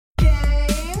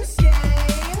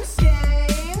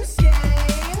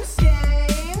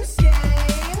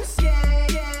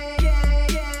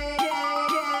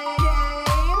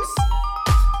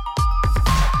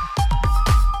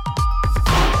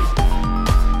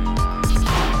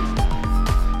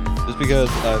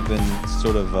because I've been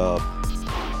sort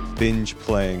of binge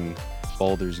playing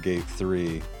Baldur's Gate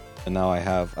 3, and now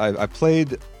I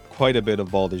played quite a bit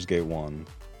of Baldur's Gate 1,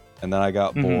 and then I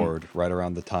got bored right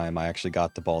around the time I actually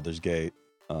got to Baldur's Gate.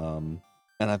 And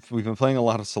we've been playing a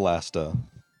lot of Solasta.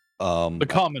 The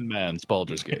common man's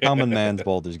Baldur's Gate. Common man's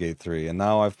Baldur's Gate 3, and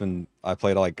now I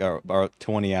played like about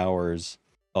 20 hours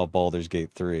of Baldur's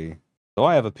Gate 3. So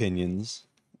I have opinions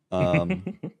that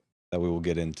we will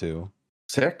get into.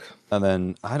 Sick. And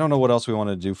then I don't know what else we want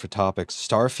to do for topics.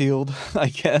 Starfield, I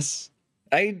guess.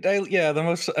 I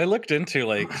looked into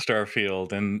like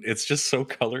Starfield, and it's just so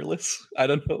colorless. I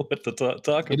don't know what to talk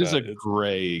about. It is a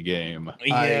gray game.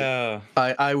 Yeah.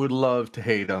 I would love to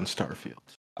hate on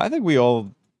Starfield. I think we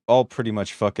all pretty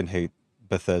much fucking hate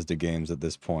Bethesda games at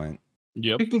this point.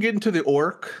 Yep. We can get into the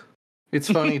orc. It's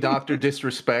funny, Dr.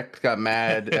 Disrespect got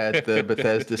mad at the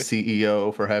Bethesda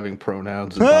CEO for having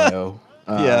pronouns in bio.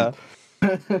 Yeah.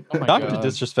 Oh my Dr. God.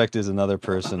 Disrespect is another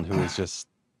person who is just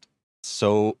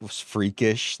so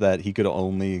freakish that he could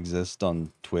only exist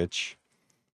on Twitch.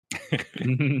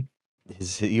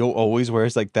 He always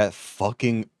wears like that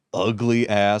fucking ugly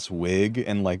ass wig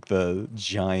and like the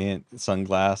giant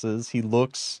sunglasses. He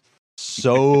looks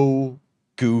so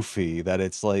goofy that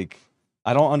it's like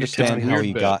I don't understand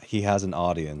how he has an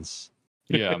audience.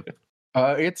 Yeah.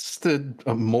 It's the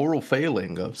moral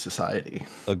failing of society.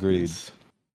 Agreed.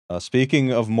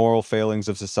 Speaking of moral failings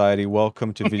of society,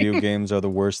 welcome to Video Games Are the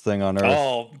Worst Thing on Earth.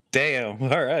 Oh, damn.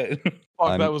 All right.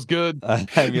 Fuck, that was good.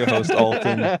 I'm your host,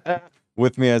 Alton.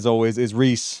 With me, as always, is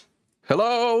Reese.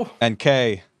 Hello. And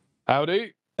Kay.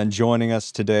 Howdy. And joining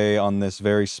us today on this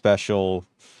very special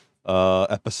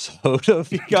episode of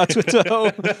You Got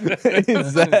Twito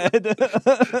is Zed.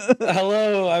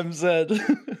 Hello, I'm Zed.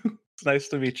 It's nice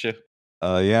to meet you.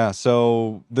 Yeah,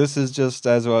 so this is just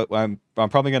as I'm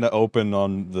probably going to open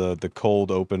on the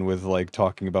cold open with like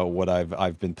talking about what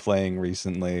I've been playing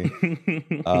recently.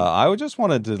 I just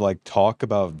wanted to like talk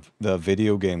about the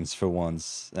video games for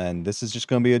once, and this is just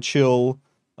going to be a chill,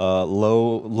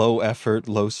 low effort,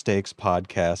 low stakes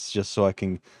podcast, just so I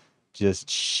can just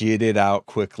shit it out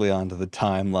quickly onto the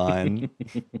timeline.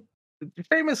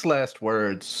 Famous last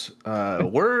words.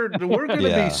 We're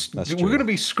gonna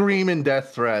be screaming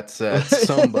death threats at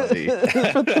somebody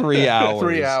for 3 hours.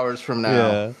 3 hours from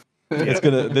now. Yeah.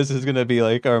 This is gonna be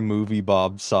like our movie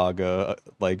Bob saga,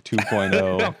 like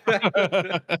 2.0.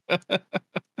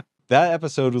 That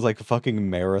episode was like a fucking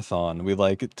marathon. We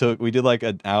did like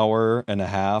an hour and a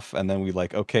half, and then we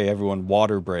like, okay, everyone,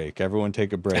 water break. Everyone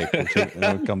take a break. And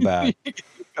then we come back. You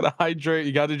gotta hydrate.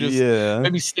 You gotta just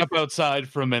maybe step outside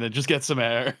for a minute. Just get some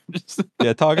air.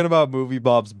 Yeah, talking about Movie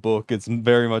Bob's book, it's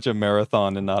very much a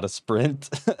marathon and not a sprint.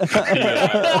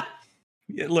 Yeah,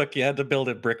 look, you had to build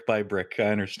it brick by brick. I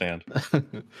understand.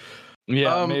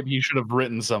 Yeah, maybe you should have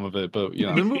written some of it, but you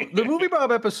know. The Movie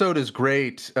Bob episode is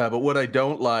great, but what I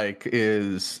don't like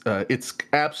is it's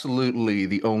absolutely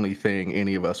the only thing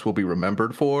any of us will be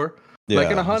remembered for. Yeah, like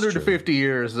in 150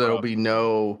 years, there'll be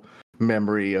no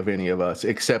memory of any of us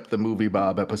except the Movie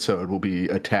Bob episode will be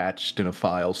attached in a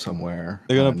file somewhere.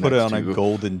 They're gonna put it on a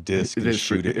golden disc and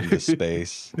shoot it into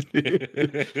space.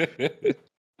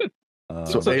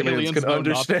 So aliens can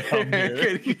understand.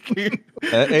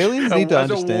 Aliens need to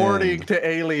understand. As a warning to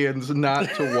aliens not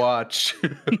to watch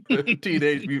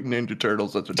Teenage Mutant Ninja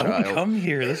Turtles as a child. Don't come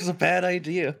here. This is a bad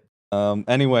idea.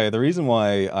 Anyway, the reason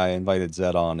why I invited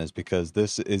Zed on is because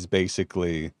this is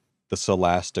basically the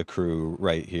Solasta crew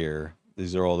right here.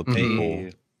 These are all the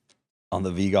people on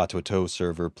the We Got Twito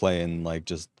server playing like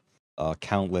just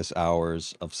countless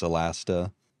hours of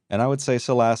Solasta. And I would say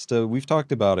Solasta, we've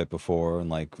talked about it before, and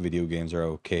like Video Games Are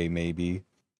Okay, maybe,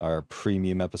 our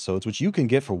premium episodes, which you can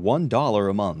get for $1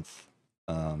 a month.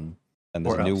 And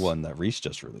there's a new one that Reese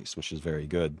just released, which is very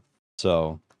good.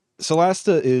 So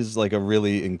Solasta is like a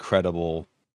really incredible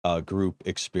group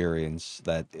experience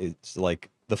that it's like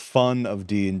the fun of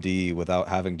D&D without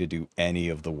having to do any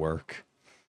of the work.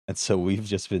 And so we've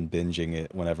just been binging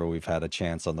it whenever we've had a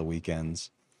chance on the weekends.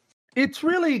 It's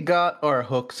really got our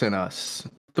hooks in us.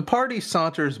 The party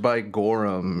saunters by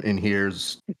Gorham and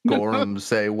hears Gorham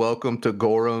say, "Welcome to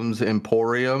Gorham's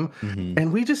Emporium."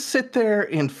 And we just sit there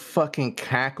and fucking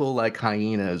cackle like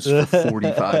hyenas for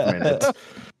 45 minutes.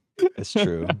 It's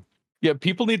true. Yeah,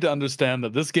 people need to understand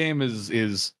that this game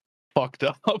is fucked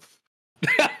up.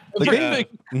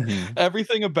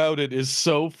 Everything about it is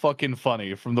so fucking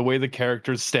funny, from the way the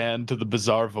characters stand to the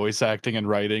bizarre voice acting and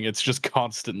writing. It's just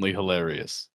constantly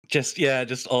hilarious.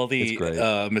 Just all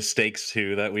the mistakes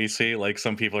too that we see. Like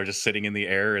some people are just sitting in the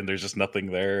air and there's just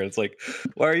nothing there. It's like,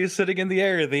 why are you sitting in the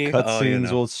air?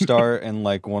 Cutscenes will start and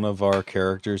like one of our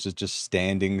characters is just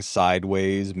standing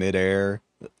sideways midair.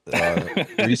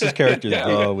 Reese's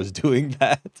character was doing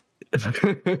that.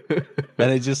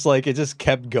 And it just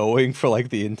kept going for like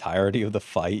the entirety of the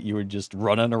fight. You were just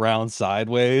running around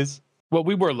sideways. Well,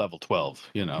 we were level 12,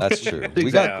 you know. That's true.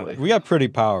 Exactly. We got pretty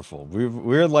powerful.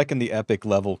 We're like in the epic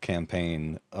level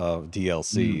campaign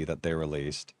DLC that they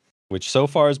released, which so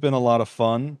far has been a lot of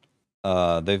fun.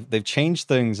 They've changed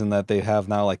things in that they have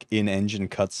now like in-engine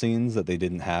cutscenes that they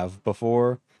didn't have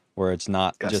before, where it's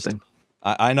not just.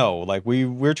 I know, like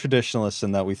we're traditionalists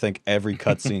in that we think every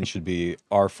cutscene should be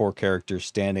our 4 characters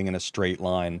standing in a straight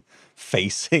line,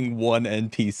 facing one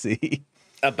NPC.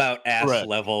 About ass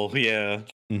level, yeah.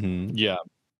 Mm-hmm. Yeah.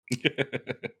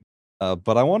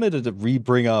 But I wanted to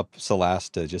bring up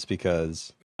Solasta just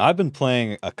because I've been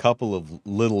playing a couple of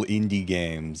little indie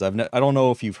games. I don't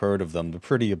know if you've heard of them. They're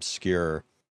pretty obscure.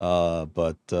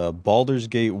 But Baldur's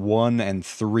Gate 1 and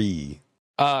 3.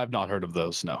 I've not heard of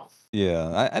those, no.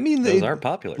 Yeah, I mean those are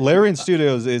popular. Larian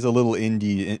Studios is a little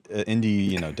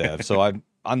indie, dev. So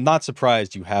I'm not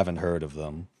surprised you haven't heard of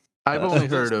them. I've only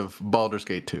heard of Baldur's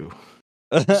Gate 2.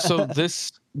 So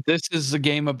this is a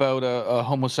game about a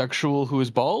homosexual who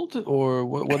is bald, or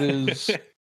what is?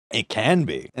 It can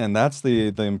be, and that's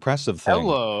the impressive thing.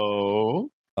 Hello.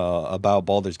 About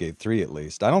Baldur's Gate 3, at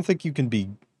least. I don't think you can be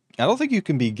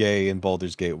gay in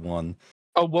Baldur's Gate 1.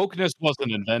 Oh, wokeness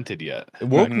wasn't invented yet.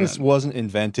 Wokeness wasn't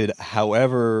invented.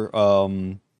 However,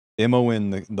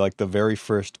 Imoen, the very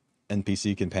first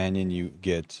NPC companion you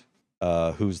get,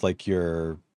 who's like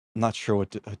your, I'm not sure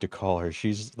what to call her.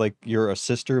 She's like your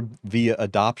sister via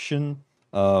adoption.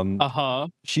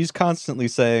 She's constantly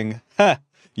saying, "Ha,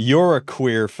 you're a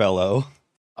queer fellow."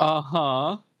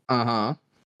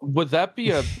 Would that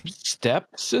be a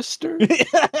stepsister?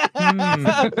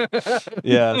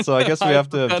 Yeah, so I guess we have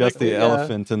to adjust the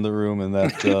elephant in the room, and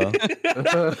that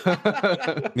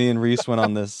me and Reese went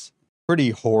on this pretty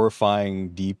horrifying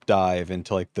deep dive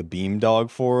into like the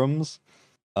Beamdog forums,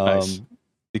 Nice.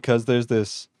 because there's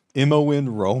this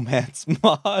Imoen romance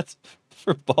mod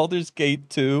for Baldur's Gate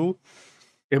 2.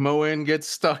 Imoen gets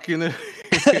stuck in the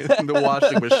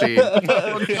washing machine.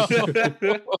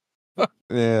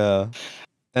 Yeah.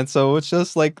 And so it's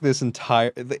just like this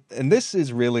entire, and this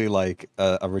is really like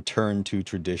a return to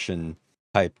tradition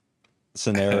type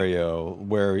scenario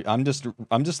where I'm just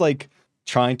like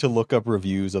trying to look up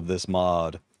reviews of this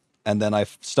mod, and then I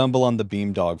stumble on the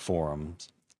Beamdog forums,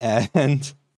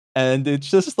 and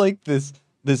it's just like this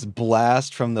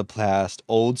blast from the past,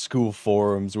 old school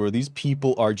forums where these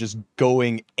people are just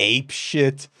going ape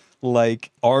shit,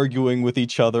 like arguing with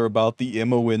each other about the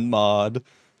Imoen mod.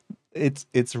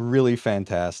 It's really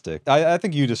fantastic. I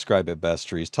think you describe it best,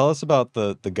 Trees. Tell us about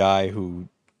the guy who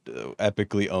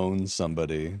epically owns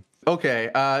somebody. Okay,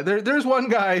 there's one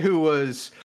guy who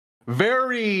was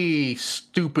very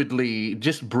stupidly,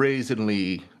 just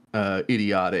brazenly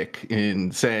idiotic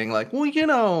in saying like, well, you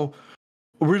know,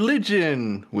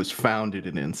 religion was founded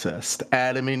in incest.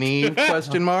 Adam and Eve,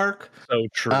 question mark. So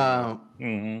true.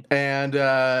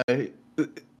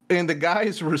 And the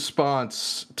guy's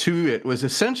response to it was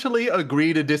essentially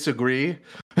agree to disagree,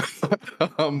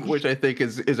 which I think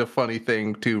is a funny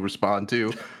thing to respond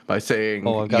to by saying,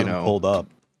 I've got them pulled up.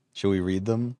 Should we read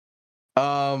them?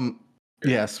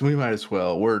 Yes, we might as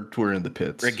well. We're in the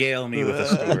pits. Regale me with a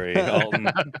story,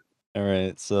 Alton. All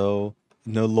right, so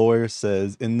No Lawyer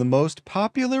says, in the most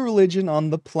popular religion on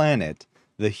the planet,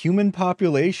 the human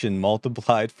population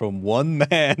multiplied from 1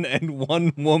 man and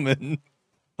 1 woman.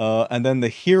 And then the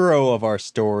hero of our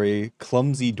story,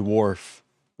 Clumsy Dwarf,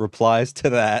 replies to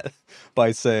that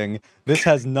by saying, this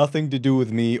has nothing to do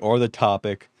with me or the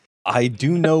topic. I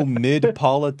do know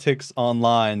mid-politics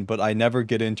online, but I never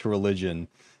get into religion.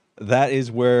 That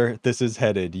is where this is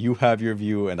headed. You have your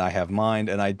view and I have mine,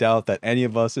 and I doubt that any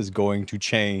of us is going to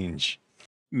change.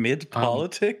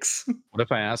 Mid-politics? What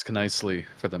if I ask nicely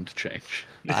for them to change?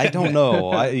 I don't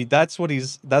know. That's what he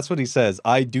says.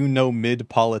 I do know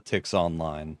mid-politics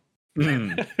online.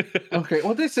 Okay,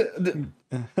 well this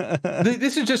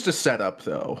is just a setup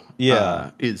though.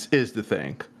 Yeah. Is the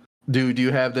thing. Do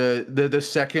you have the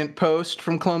second post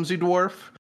from Clumsy Dwarf?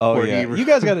 Oh yeah. You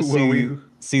guys got to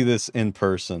see this in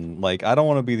person. Like, I don't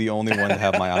want to be the only one to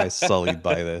have my eyes sullied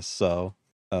by this. So,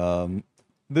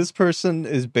 this person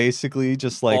is basically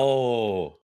just like,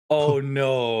 oh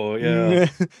no, yeah.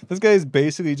 This guy is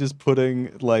basically just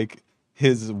putting like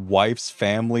his wife's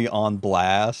family on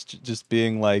blast, just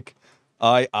being like,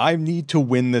 I need to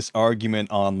win this argument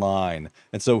online.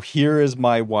 And so here is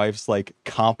my wife's like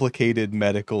complicated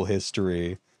medical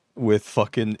history with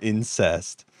fucking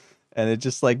incest. And it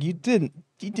just like you didn't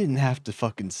have to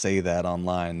fucking say that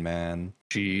online, man.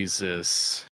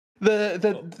 Jesus.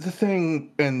 The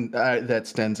thing and that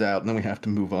stands out, and then we have to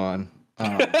move on.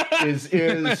 Is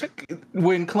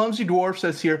when Clumsy Dwarf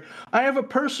says here, I have a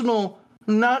personal,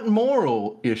 not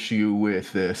moral issue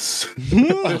with this.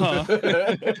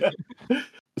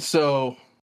 So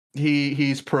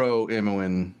he's pro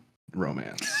Imoen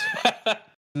romance.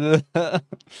 My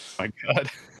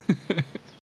God.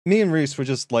 Me and Reese were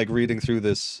just like reading through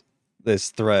this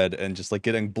thread and just like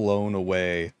getting blown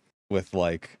away with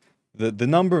like the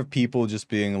number of people just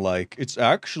being like, it's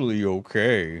actually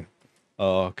okay.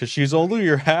 Because she's only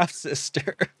your half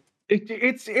sister.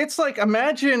 It's like,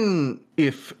 imagine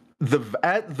if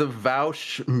at the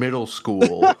Vaush Middle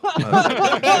School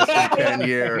 10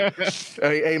 year,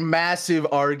 a massive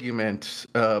argument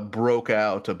broke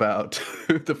out about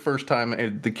the first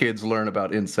time the kids learn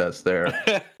about incest there.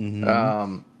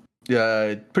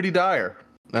 Pretty dire,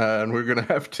 and we're gonna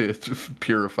have to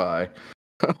purify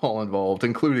all involved,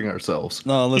 including ourselves.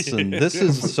 No, listen, this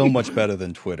is so much better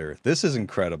than Twitter. This is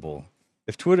incredible.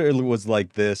 If Twitter was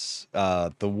like this,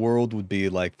 the world would be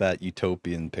like that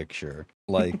utopian picture.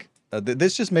 Like,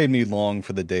 this just made me long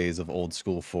for the days of old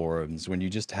school forums when you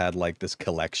just had like this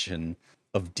collection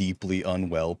of deeply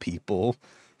unwell people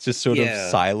just sort of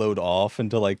siloed off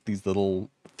into like these little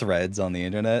threads on the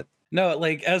internet. No,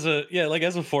 like as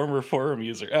a former forum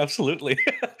user, absolutely.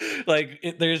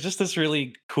 There's just this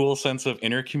really cool sense of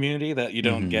inner community that you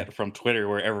don't get from Twitter,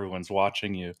 where everyone's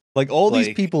watching you. Like all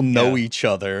these people know each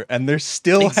other, and they're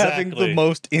still having the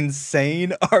most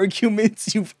insane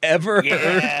arguments you've ever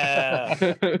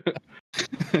heard.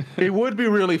 It would be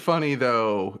really funny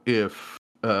though if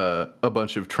a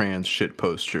bunch of trans shit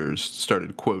posters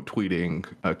started quote tweeting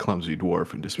Clumsy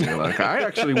Dwarf and just being like, I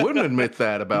actually wouldn't admit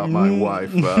that about my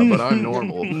wife, but I'm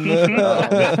normal.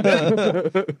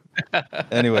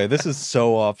 Anyway, this is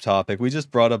so off topic. We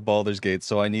just brought up Baldur's Gate,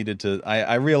 so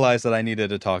I realized that I needed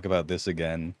to talk about this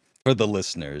again for the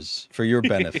listeners, for your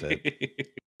benefit.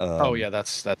 Oh yeah,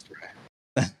 that's right.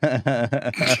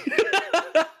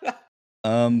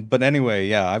 But anyway,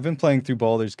 yeah, I've been playing through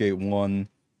Baldur's Gate 1.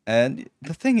 And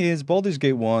the thing is, Baldur's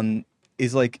Gate 1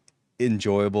 is, like,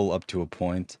 enjoyable up to a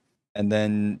point. And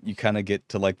then you kind of get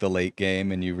to, like, the late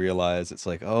game and you realize it's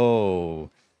like, oh,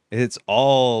 it's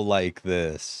all like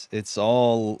this. It's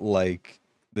all, like,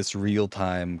 this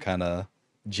real-time kind of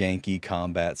janky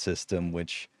combat system,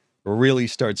 which really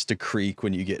starts to creak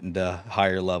when you get into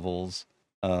higher levels.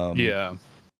 Yeah.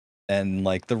 And,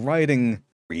 like, the writing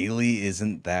really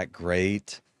isn't that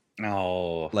great.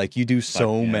 No. Like, you do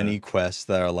so many quests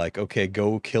that are like, okay,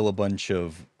 go kill a bunch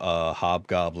of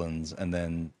hobgoblins and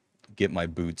then get my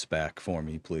boots back for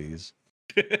me, please.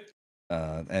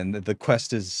 And the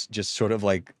quest is just sort of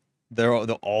like,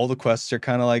 all the quests are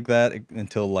kind of like that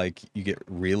until like you get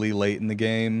really late in the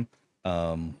game.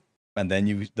 And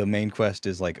then the main quest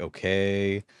is like,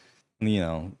 okay, you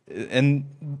know, and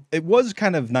it was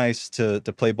kind of nice to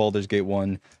play Baldur's Gate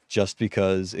 1 just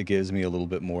because it gives me a little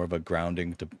bit more of a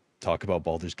grounding to talk about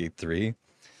Baldur's Gate 3.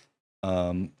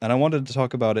 And I wanted to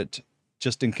talk about it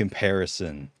just in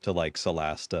comparison to like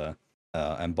Solasta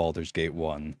and Baldur's Gate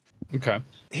 1. Okay.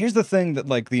 Here's the thing that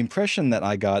like the impression that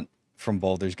I got from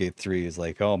Baldur's Gate 3 is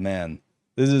like, oh man,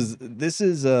 this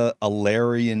is a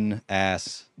Larian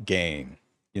ass game.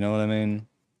 You know what I mean?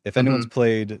 If anyone's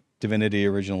played Divinity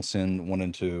Original Sin 1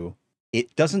 and 2,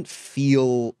 it doesn't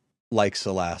feel like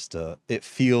Solasta. It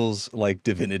feels like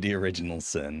Divinity Original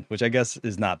Sin, which I guess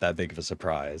is not that big of a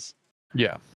surprise.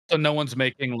 Yeah. So no one's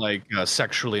making like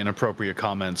sexually inappropriate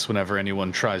comments whenever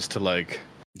anyone tries to like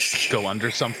go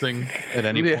under something at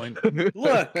any point.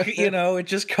 Look, it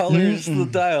just colors the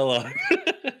dialogue.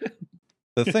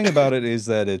 The thing about it is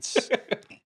that it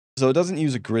doesn't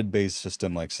use a grid-based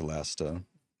system like Solasta.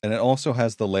 And it also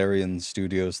has the Larian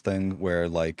Studios thing where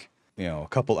like, a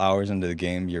couple hours into the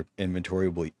game, your inventory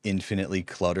will be infinitely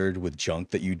cluttered with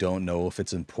junk that you don't know if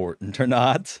it's important or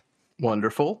not.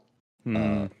 Wonderful.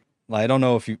 I don't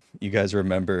know if you guys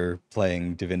remember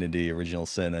playing Divinity Original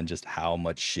Sin and just how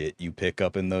much shit you pick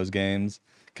up in those games.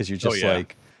 Because you're just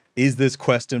like, is this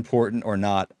quest important or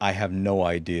not? I have no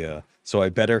idea. So I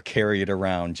better carry it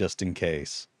around just in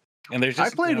case. And I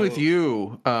played with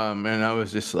you, and I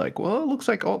was just like, well, it looks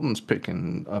like Alton's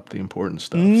picking up the important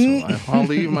stuff, so I'll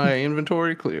leave my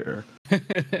inventory clear.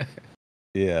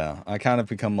 Yeah, I kind of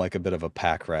become like a bit of a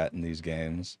pack rat in these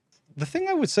games. The thing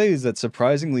I would say is that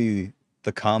surprisingly,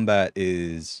 the combat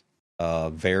is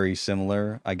very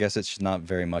similar. I guess it's not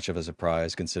very much of a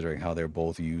surprise considering how they're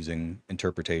both using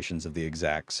interpretations of the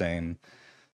exact same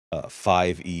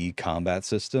 5e combat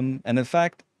system. And in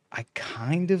fact, I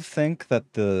kind of think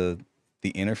that the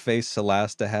interface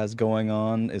Solasta has going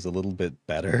on is a little bit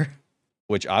better,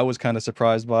 which I was kind of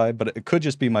surprised by, but it could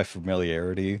just be my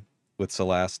familiarity with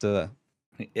Solasta.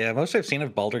 Yeah, most I've seen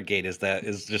of Baldur's Gate is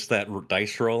just that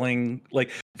dice rolling.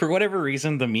 Like, for whatever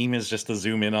reason, the meme is just to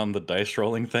zoom in on the dice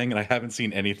rolling thing, and I haven't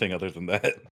seen anything other than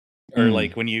that. Or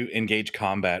like when you engage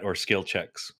combat or skill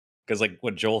checks. Because like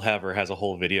what Joel Haver has a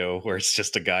whole video where it's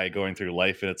just a guy going through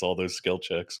life and it's all those skill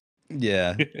checks.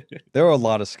 Yeah, there are a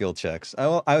lot of skill checks.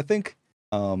 I think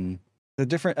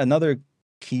another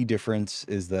key difference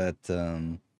is that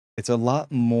it's a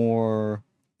lot more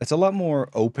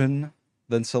open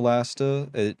than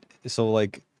Solasta. So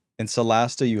like in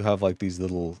Solasta you have like these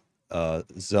little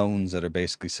zones that are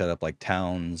basically set up like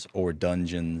towns or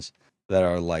dungeons that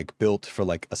are like built for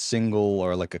like a single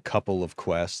or like a couple of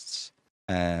quests,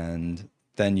 and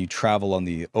then you travel on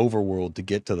the overworld to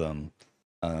get to them.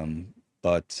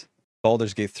 But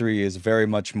Baldur's Gate 3 is very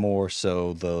much more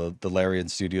so the Larian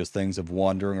Studios things of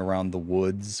wandering around the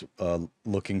woods,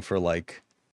 looking for like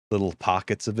little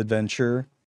pockets of adventure.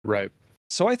 Right.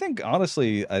 So I think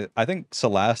honestly, I think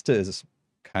Solasta is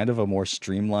kind of a more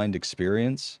streamlined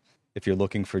experience if you're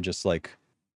looking for just like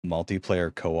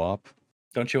multiplayer co-op.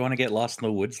 Don't you want to get lost in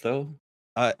the woods though?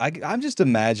 I'm just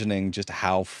imagining just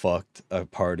how fucked a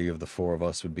party of the four of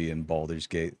us would be in Baldur's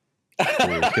Gate.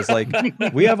 Because like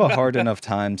we have a hard enough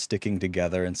time sticking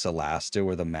together in Solasta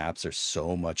where the maps are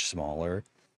so much smaller.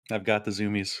 I've got the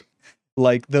zoomies.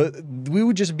 Like we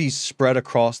would just be spread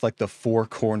across like the four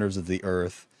corners of the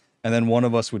earth, and then one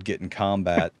of us would get in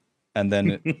combat, and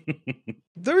then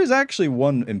there is actually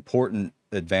one important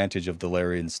advantage of the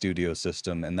Larian Studio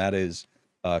system, and that is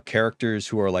characters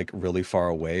who are like really far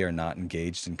away are not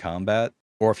engaged in combat,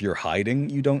 or if you're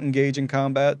hiding, you don't engage in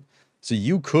combat. So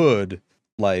you could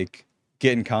like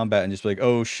get in combat and just be like,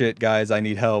 oh shit, guys, I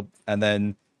need help. And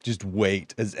then just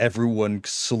wait as everyone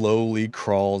slowly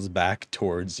crawls back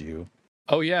towards you.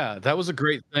 Oh yeah, that was a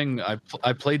great thing.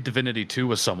 I played Divinity 2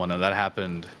 with someone, and that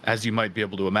happened, as you might be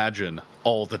able to imagine,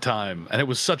 all the time. And it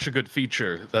was such a good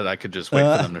feature that I could just wait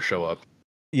for them to show up.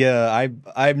 Yeah,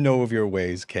 I know of your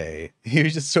ways, Kay. You're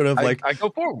just sort of like I go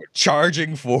forward,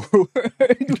 charging forward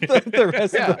with the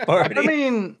rest of the party. I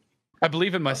mean, I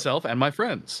believe in myself and my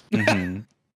friends. Mm-hmm.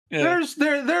 Yeah.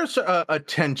 There's a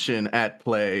tension at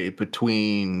play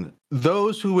between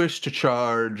those who wish to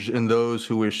charge and those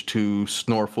who wish to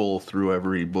snorkel through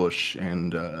every bush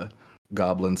and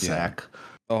goblin sack.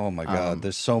 Oh my god,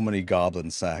 there's so many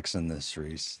goblin sacks in this,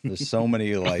 Reese. There's so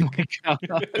many like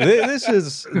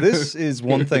this is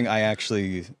one thing I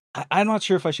actually I'm not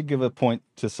sure if I should give a point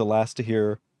to Solasta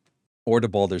here or to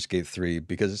Baldur's Gate 3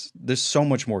 because there's so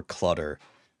much more clutter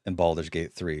in Baldur's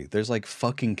Gate 3. There's like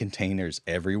fucking containers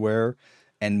everywhere,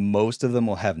 and most of them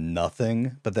will have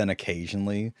nothing, but then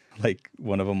occasionally like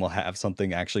one of them will have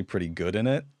something actually pretty good in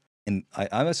it. And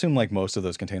I assume like most of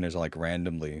those containers are like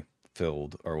randomly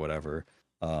filled or whatever.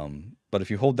 But if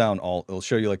you hold down alt, it'll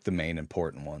show you like the main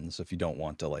important ones if you don't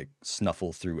want to like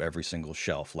snuffle through every single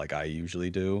shelf like I usually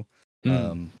do.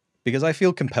 Because I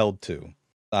feel compelled to.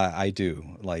 I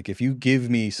do. Like if you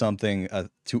give me something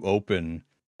to open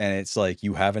and it's like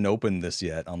you haven't opened this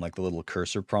yet on like the little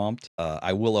cursor prompt,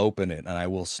 I will open it and I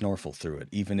will snorkel through it,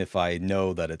 even if I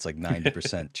know that it's like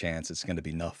 90% chance it's going to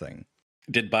be nothing.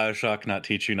 Did BioShock not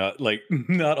teach you not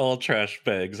all trash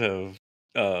bags have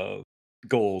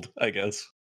gold, I guess?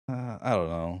 I don't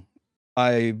know.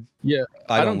 I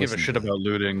don't give a shit about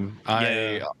looting.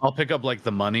 I'll pick up like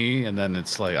the money and then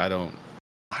it's like I don't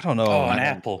know. Oh, an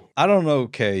apple. I don't know,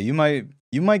 Kay. You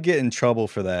might get in trouble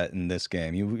for that in this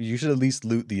game. You should at least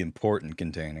loot the important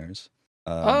containers.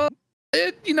 If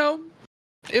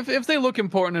they look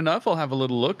important enough, I'll have a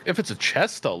little look. If it's a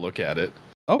chest, I'll look at it.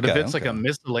 Okay. But if it's like a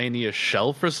miscellaneous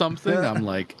shelf or something, I'm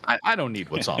like, I don't need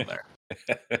what's on there.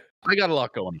 I got a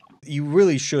lot going on. You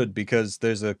really should, because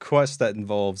there's a quest that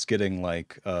involves getting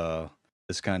like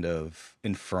this kind of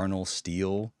infernal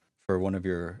steel for one of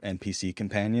your NPC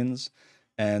companions.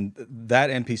 And that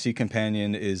NPC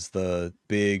companion is the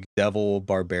big devil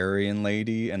barbarian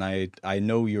lady, and I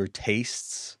know your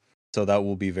tastes, so that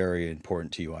will be very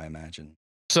important to you, I imagine.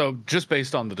 So, just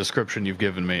based on the description you've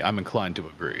given me, I'm inclined to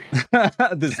agree.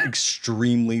 This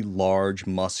extremely large,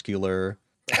 muscular,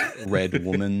 red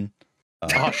woman.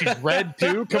 Oh, she's red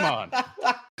too? Come on.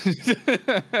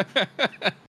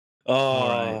 All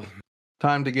right.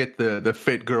 Time to get the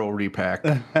fit girl repack.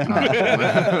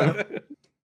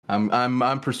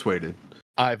 I'm persuaded.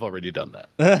 I've already done that.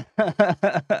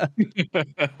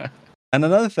 And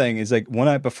another thing is like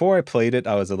before I played it,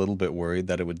 I was a little bit worried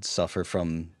that it would suffer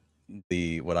from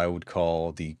what I would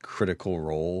call the critical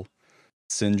role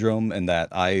syndrome, and that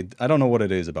I don't know what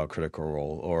it is about critical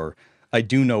role, or I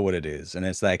do know what it is, and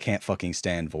it's that I can't fucking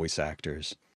stand voice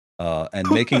actors. And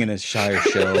making an entire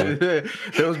show.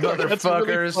 Those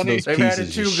motherfuckers, really they've had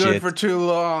it too good for too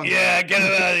long. Yeah, get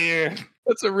it out of here.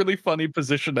 That's a really funny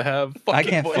position to have. I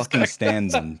can't fucking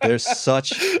stand them. They're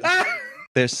such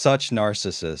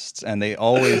narcissists, and they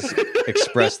always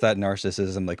express that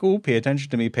narcissism like, oh, pay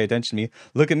attention to me, pay attention to me.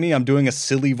 Look at me, I'm doing a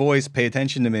silly voice, pay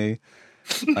attention to me.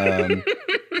 And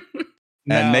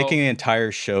making an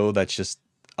entire show that's just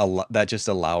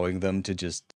allowing them to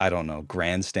just, I don't know,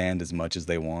 grandstand as much as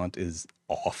they want is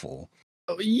awful.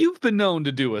 You've been known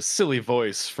to do a silly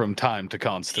voice from time to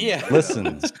constant. Yeah.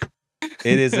 Listen,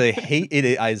 it is a hate.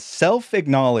 I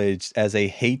self-acknowledged as a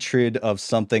hatred of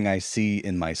something I see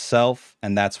in myself,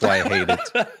 and that's why I hate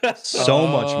it so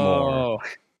much more.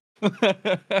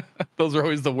 Those are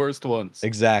always the worst ones.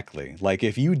 Exactly. Like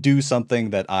if you do something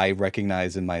that I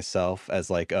recognize in myself as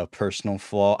like a personal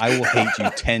flaw, I will hate you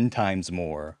 10 times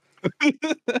more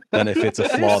than if it's a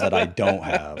flaw that I don't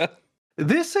have.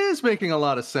 This is making a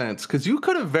lot of sense, because you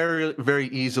could have very, very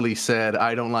easily said,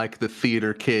 I don't like the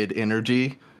theater kid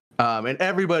energy. And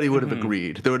everybody would have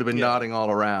agreed. They would have been nodding all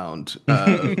around.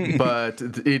 But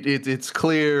it's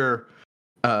clear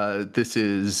this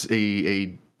is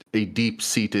a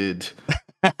deep-seated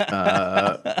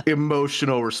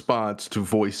emotional response to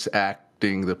voice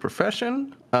acting the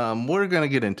profession. We're going to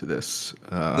get into this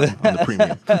on the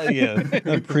premium.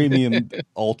 The premium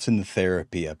Alton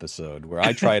therapy episode, where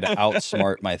I try to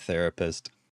outsmart my therapist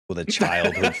with a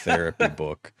childhood therapy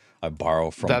book I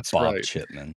borrow from Bob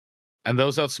Chipman. And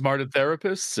those outsmarted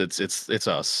therapists, it's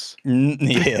us.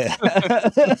 Yeah.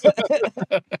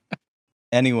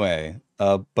 Anyway,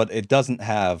 but it doesn't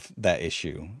have that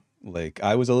issue. Like,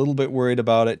 I was a little bit worried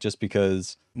about it just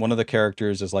because one of the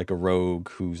characters is like a rogue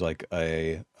who's like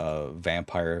a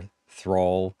vampire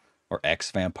thrall, or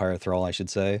ex-vampire thrall, I should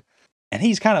say. And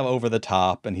he's kind of over the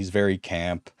top, and he's very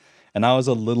camp. And I was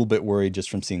a little bit worried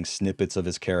just from seeing snippets of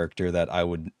his character that I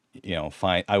would,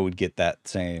 I would get that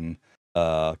same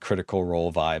critical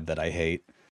role vibe that I hate.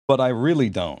 But I really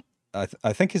don't.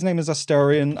 I think his name is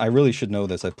Astarion. I really should know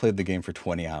this. I've played the game for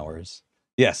 20 hours.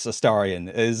 Yes,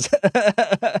 Astarion is.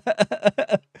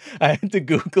 I had to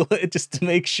Google it just to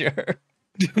make sure.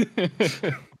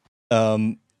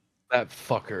 That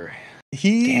fucker.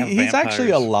 He's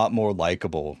actually a lot more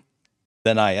likable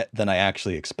than I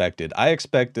actually expected. I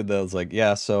expected that I was like,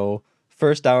 yeah, so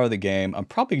first hour of the game, I'm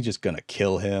probably just gonna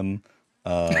kill him.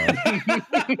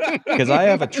 Because I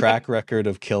have a track record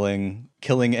of killing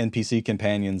NPC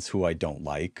companions who I don't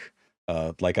like.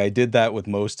 Like I did that with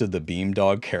most of the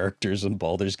Beamdog characters in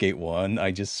Baldur's Gate 1.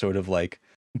 I just sort of like,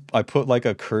 I put like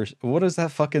a curse. What is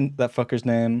that fucker's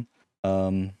name?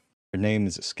 Her name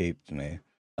has escaped me.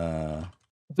 The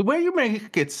way you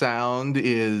make it sound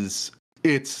is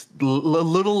it's a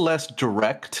little less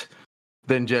direct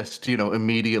than just,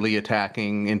 immediately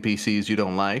attacking NPCs you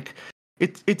don't like.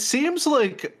 It seems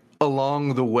like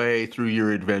along the way through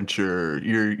your adventure,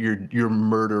 you're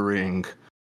murdering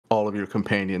all of your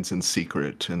companions in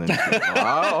secret, and then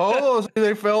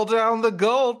they fell down the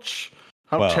gulch.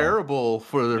 How terrible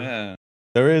for the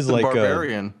there is like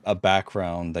barbarian. A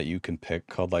background that you can pick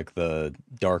called like the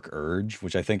Dark Urge,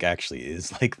 which I think actually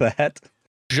is like that.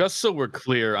 Just so we're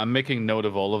clear, I'm making note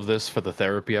of all of this for the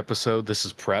therapy episode. This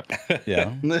is prep.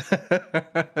 Yeah.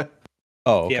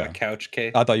 Oh, okay. Yeah, couch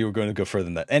case. I thought you were going to go further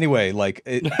than that. Anyway, like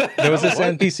there was this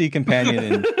NPC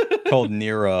companion called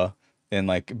Nira in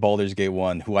like Baldur's Gate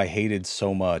 1 who I hated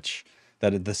so much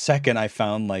that the second I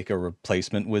found like a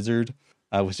replacement wizard,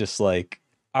 I was just like,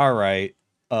 all right,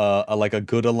 like a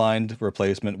good aligned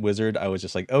replacement wizard. I was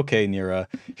just like, okay, Nira,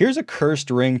 here's a cursed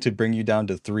ring to bring you down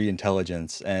to 3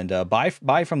 intelligence, and buy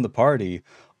from the party.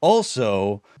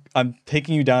 Also, I'm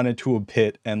taking you down into a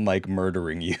pit and like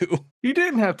murdering you. You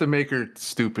didn't have to make her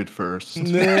stupid first. That's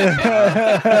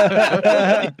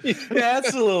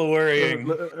a little worrying.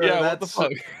 What the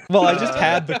fuck? Well, I just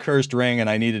had the cursed ring and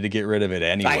I needed to get rid of it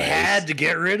anyway. I had to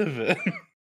get rid of it.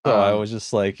 So I was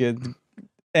just like,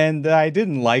 and I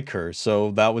didn't like her,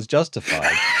 so that was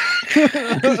justified.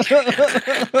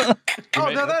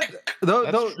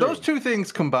 Those two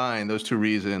things combined, those two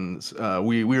reasons,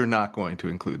 we are not going to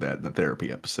include that in the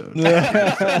therapy episode.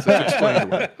 So explain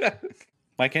away.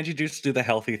 Why can't you just do the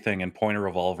healthy thing and point a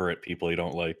revolver at people you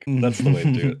don't like? That's the way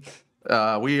to do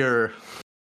it. We are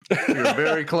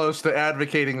very close to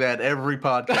advocating that every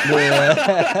podcast.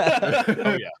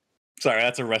 Oh yeah. Sorry,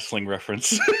 that's a wrestling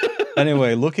reference.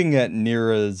 Anyway, looking at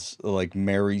Nira's like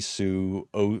Mary Sue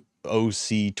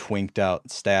OC twinked out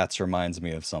stats reminds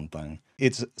me of something.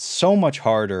 It's so much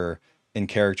harder in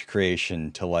character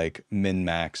creation to like min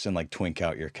max and like twink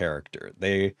out your character.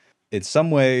 They, in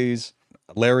some ways,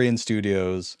 Larian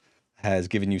Studios has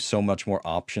given you so much more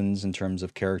options in terms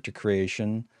of character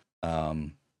creation,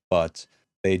 but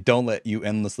they don't let you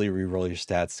endlessly reroll your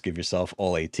stats to give yourself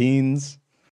all 18s.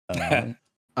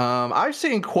 I've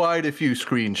seen quite a few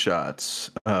screenshots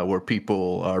where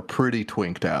people are pretty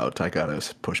twinked out. I gotta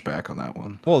push back on that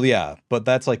one. Well, yeah, but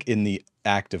that's like in the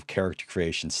act of character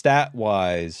creation. Stat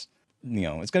wise, you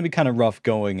know, it's gonna be kind of rough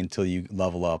going until you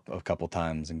level up a couple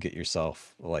times and get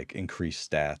yourself like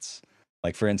increased stats.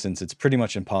 Like for instance, it's pretty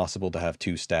much impossible to have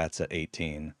 2 stats at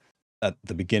 18 at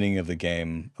the beginning of the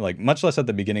game. Like much less at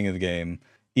the beginning of the game.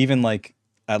 Even like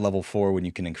at level 4 when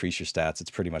you can increase your stats, it's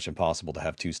pretty much impossible to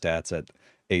have 2 stats at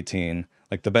 18.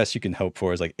 Like the best you can hope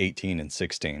for is like 18 and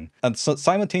 16. And so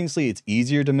simultaneously, it's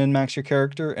easier to min-max your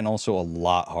character and also a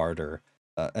lot harder.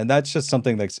 And that's just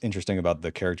something that's interesting about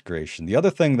the character creation. The other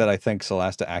thing that I think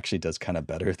Solasta actually does kind of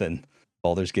better than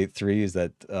Baldur's Gate 3 is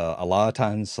that a lot of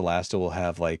times Solasta will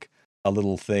have like a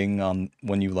little thing on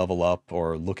when you level up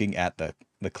or looking at the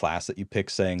class that you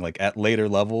pick saying like at later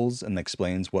levels and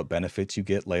explains what benefits you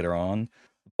get later on.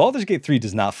 Baldur's Gate 3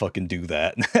 does not fucking do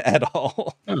that at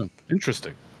all. Oh,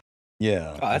 interesting.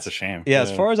 Yeah. Oh, that's a shame. Yeah,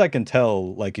 as far as I can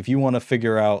tell, like if you want to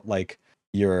figure out like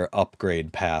your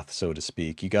upgrade path, so to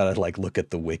speak, you gotta like look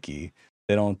at the wiki.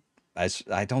 They don't.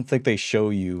 I don't think they show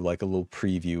you like a little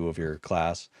preview of your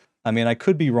class. I mean, I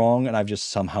could be wrong, and I've just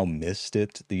somehow missed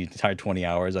it the entire 20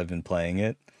 hours I've been playing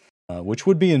it, which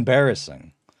would be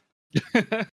embarrassing.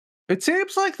 It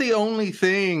seems like the only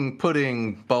thing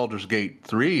putting Baldur's Gate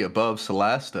 3 above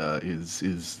Solasta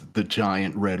is the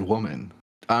giant red woman.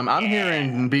 I'm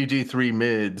hearing BG3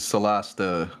 mid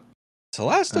Solasta.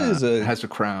 Solasta has a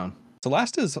crown.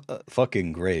 Solasta is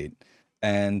fucking great,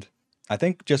 and I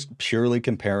think just purely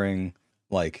comparing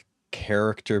like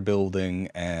character building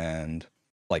and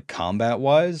like combat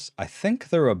wise, I think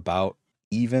they're about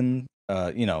even.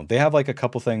 You know, they have like a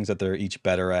couple things that they're each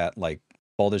better at, like.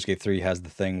 Baldur's Gate 3 has the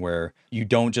thing where you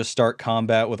don't just start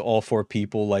combat with all 4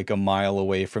 people like a mile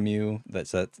away from you.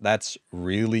 That's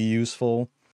really useful.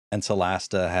 And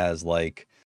Solasta has like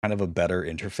kind of a better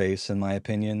interface in my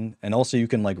opinion. And also you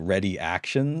can like ready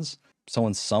actions. So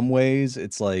in some ways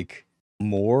it's like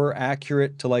more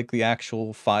accurate to like the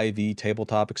actual 5e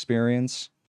tabletop experience.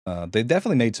 They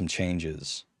definitely made some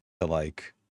changes to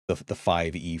like the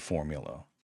 5e formula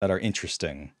that are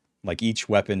interesting. Like each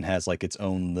weapon has like its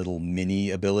own little mini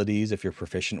abilities if you're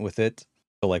proficient with it.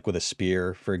 So like with a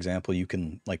spear, for example, you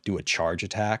can like do a charge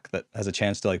attack that has a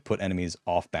chance to like put enemies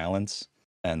off balance.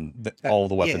 And all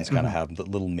the weapons kind of have the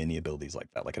little mini abilities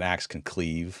like that. Like an axe can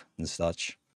cleave and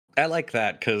such. I like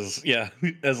that because, yeah,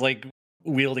 as like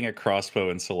wielding a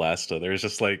crossbow in Solasta, there's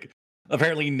just like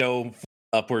apparently no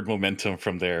upward momentum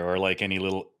from there or like any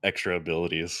little extra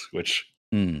abilities, which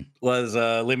was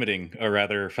limiting, or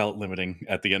rather felt limiting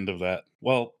at the end of that.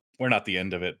 Well, we're not the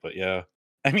end of it, but yeah.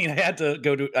 I mean, I had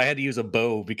to use a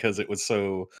bow because it was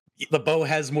so. The bow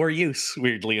has more use,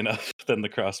 weirdly enough, than the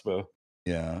crossbow.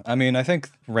 Yeah, I mean, I think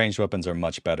ranged weapons are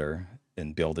much better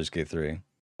in Baldur's Gate 3. What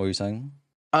were you saying?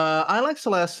 I like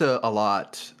Solasta a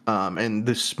lot, and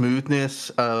the smoothness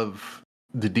of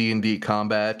the D&D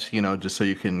combat, you know, just so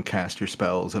you can cast your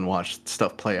spells and watch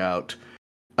stuff play out,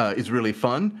 is really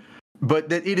fun. But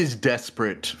that it is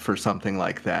desperate for something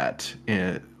like that.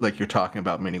 Like you're talking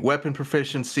about many weapon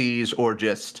proficiencies or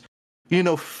just, you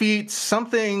know, feats,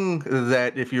 something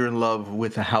that if you're in love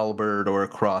with a halberd or a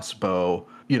crossbow,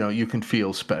 you know, you can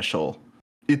feel special.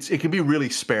 It can be really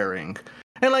sparing.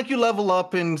 And like you level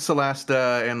up in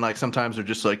Solasta and like sometimes they're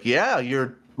just like, yeah,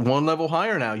 you're 1 level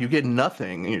higher now. You get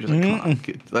nothing. And you're just like, come on,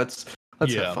 kid. Let's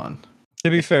have fun. To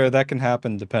be fair, that can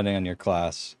happen depending on your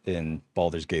class in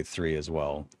Baldur's Gate 3 as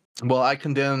well. Well, I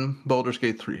condemn Baldur's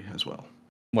Gate 3 as well.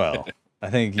 Well,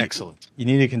 I think excellent. You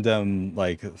need to condemn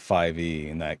like 5e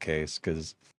in that case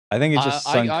because I think it's just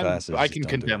some classes. I can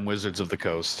condemn Wizards of the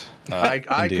Coast. I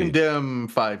condemn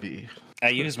 5e. I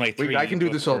use my 3. I can do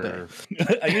this all day.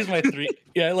 I use my 3.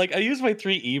 Yeah, like I use my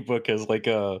 3e book as like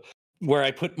a where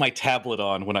I put my tablet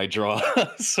on when I draw,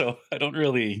 so I don't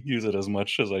really use it as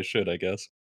much as I should, I guess.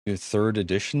 Your 3rd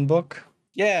edition book?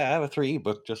 Yeah, I have a 3e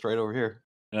book just right over here.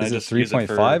 And is it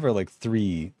 3.5 or like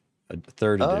 3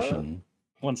 3rd edition?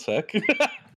 One sec.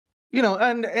 You know,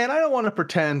 and I don't want to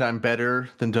pretend I'm better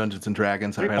than Dungeons and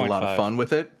Dragons. I've had a lot of fun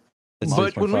with it.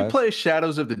 But when we 6.5? play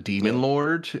Shadows of the Demon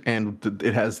Lord, and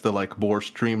it has the like more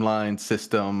streamlined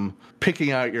system,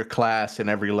 picking out your class in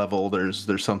every level, there's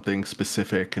something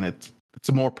specific, and it's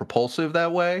more propulsive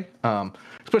that way.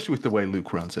 Especially with the way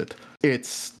Luke runs it,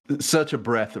 it's such a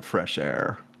breath of fresh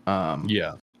air.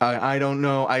 Yeah. I don't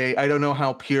know. I don't know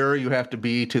how pure you have to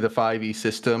be to the 5e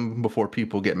system before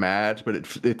people get mad, but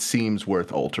it seems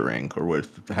worth altering or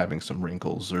worth having some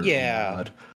wrinkles or Yeah.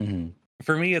 Mm-hmm.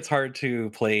 For me, it's hard to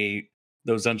play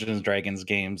those Dungeons and Dragons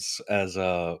games as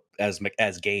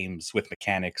games with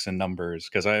mechanics and numbers,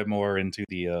 because I'm more into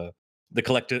the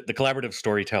collaborative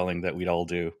storytelling that we'd all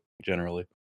do generally.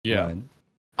 Yeah. Right.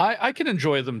 I can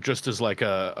enjoy them just as like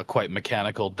a quite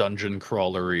mechanical dungeon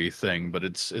crawlery thing, but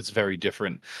it's very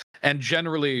different. And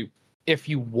generally, if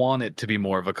you want it to be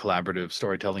more of a collaborative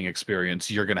storytelling experience,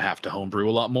 you're going to have to homebrew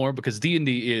a lot more, because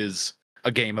D&D is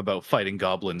a game about fighting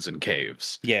goblins in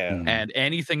caves. Yeah. Mm. And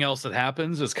anything else that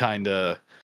happens is kind of,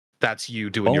 that's you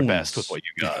doing your best with what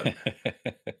you got.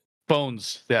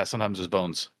 Bones. Yeah, sometimes there's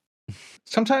bones.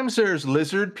 Sometimes there's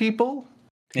lizard people.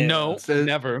 Yeah. No, So-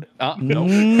 never.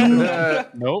 Mm.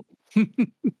 Nope.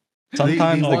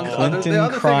 Sometimes the Clinton the other thing I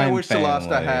crime wish Celasta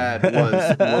family. had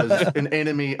was an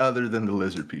enemy other than the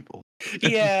lizard people.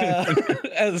 Yeah,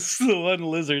 as the one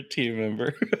lizard team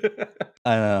member.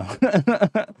 I know.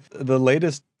 The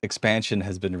latest expansion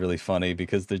has been really funny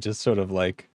because they're just sort of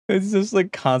like, it's just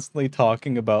like constantly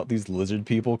talking about these lizard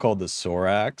people called the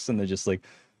Sorax, and they're just like,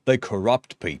 they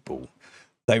corrupt people.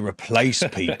 They replace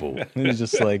people. And it's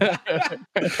just like,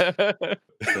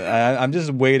 I'm just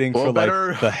waiting for like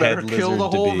the head better lizard kill the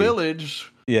whole to be,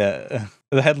 village. yeah,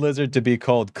 the head lizard to be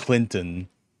called Clinton.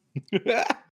 They're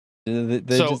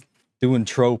So- just doing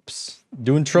tropes,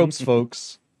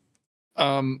 folks.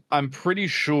 I'm pretty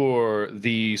sure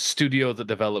the studio that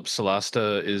develops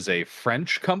Celasta is a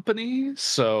French company,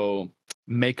 so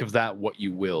make of that what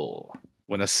you will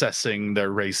when assessing their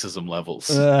racism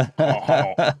levels.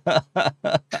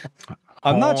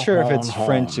 I'm not sure if it's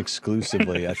French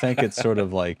exclusively. I think it's sort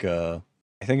of like a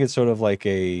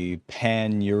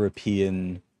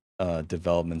pan-European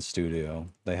development studio.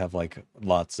 They have like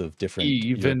lots of different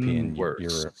Even European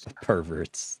worse.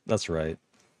 perverts. That's right.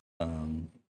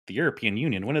 The European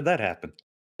Union. When did that happen?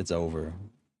 It's over.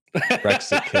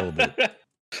 Brexit killed it.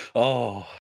 Oh,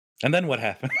 and then what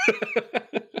happened?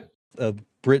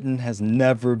 Britain has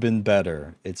never been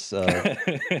better. It's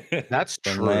That's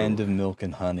the true. land of milk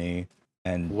and honey,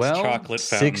 and Well, chocolate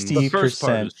fountains. the first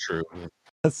part 60% is true.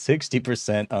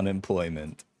 60%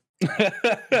 unemployment.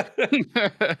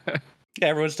 Yeah,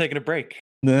 everyone's taking a break.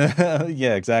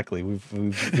 Yeah, exactly.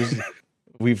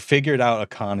 We've figured out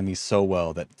economy so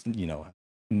well that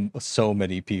so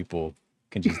many people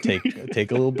can just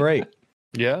take a little break.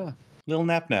 Yeah. Little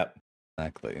nap.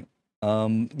 Exactly.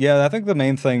 Yeah, I think the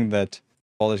main thing that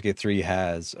Baldur's Gate 3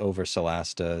 has over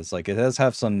Celasta is like it does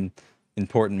have some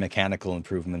important mechanical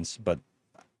improvements, but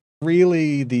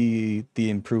really the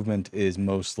improvement is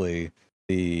mostly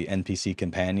the NPC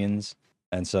companions.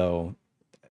 And so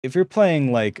if you're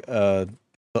playing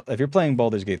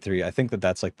Baldur's Gate 3, I think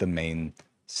that's like the main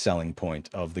selling point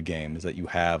of the game, is that you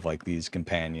have like these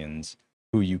companions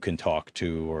who you can talk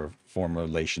to or form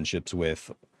relationships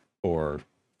with, or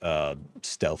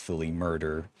stealthily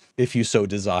murder if you so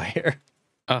desire.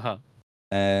 Uh-huh.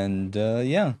 And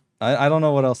yeah, I don't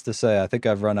know what else to say. I think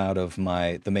I've run out of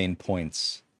the main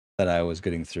points that I was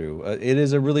getting through. It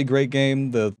is a really great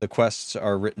game. The quests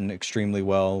are written extremely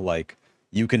well. Like,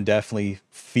 you can definitely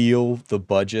feel the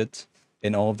budget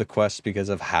in all of the quests because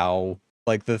of how,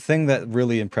 like, the thing that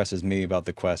really impresses me about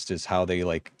the quest is how they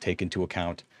like take into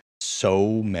account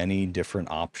so many different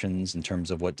options in terms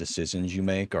of what decisions you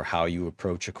make or how you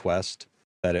approach a quest,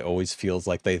 that it always feels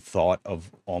like they thought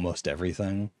of almost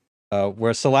everything.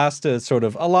 Where Celasta is sort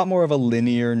of a lot more of a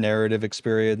linear narrative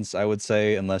experience, I would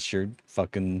say, unless your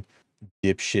fucking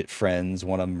dipshit friends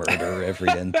want to murder every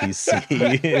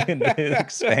NPC in the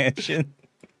expansion.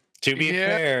 To be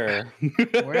fair,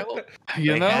 Well,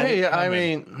 They had it Hey, I coming.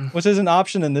 mean, Which is an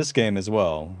option in this game as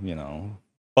well,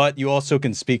 But you also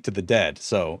can speak to the dead,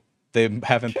 so they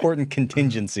have important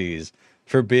contingencies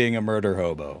for being a murder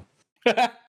hobo.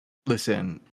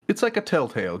 listen, it's like a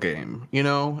Telltale game,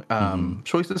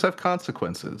 Choices have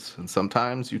consequences, and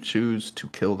sometimes you choose to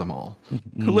kill them all.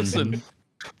 listen,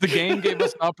 the game gave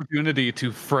us an opportunity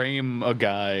to frame a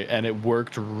guy, and it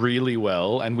worked really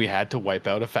well, and we had to wipe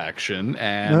out a faction,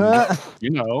 and,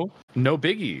 no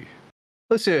biggie.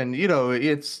 Listen,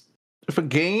 it's if a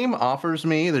game offers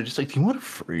me, they're just like, "Do you want to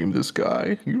frame this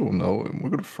guy? You don't know him.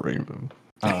 We're gonna frame him."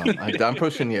 I'm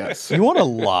pushing yes. You want to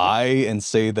lie and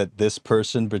say that this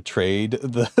person betrayed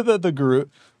the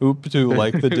group to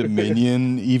like the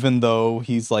Dominion, even though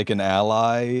he's like an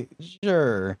ally?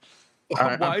 Sure.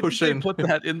 Why did they put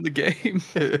that in the game?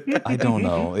 I don't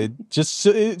know. It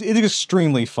is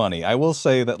extremely funny. I will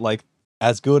say that like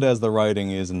as good as the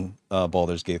writing is in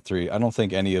Baldur's Gate 3, I don't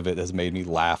think any of it has made me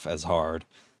laugh as hard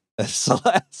as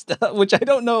Celeste, which I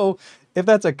don't know if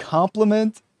that's a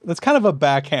compliment. That's kind of a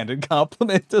backhanded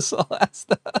compliment to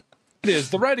Celeste. It is.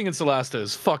 The writing in Celeste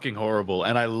is fucking horrible,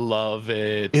 and I love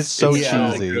it. It's so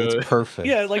cheesy. It's perfect.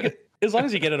 Yeah, like as long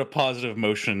as you get a positive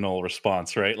emotional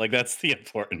response, right? Like that's the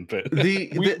important bit.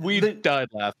 We died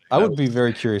laughing. I would be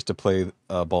very curious to play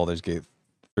Baldur's Gate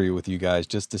 3 with you guys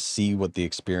just to see what the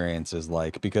experience is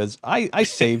like, because I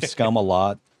saved Scum a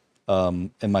lot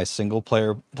in my single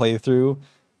player playthrough,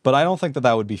 but I don't think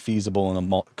that would be feasible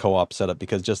in a co-op setup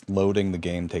because just loading the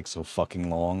game takes so fucking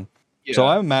long. Yeah, so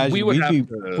I imagine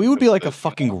we would be like a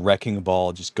fucking wrecking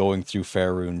ball just going through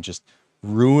Faerun, just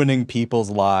ruining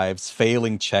people's lives,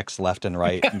 failing checks left and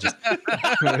right, and just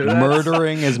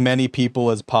murdering as many people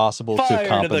as possible to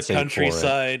compensate to the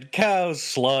countryside, for it. Cows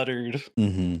slaughtered.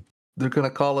 Mm-hmm. They're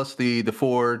gonna call us the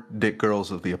 4 dick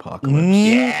girls of the apocalypse.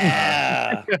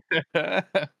 Yeah.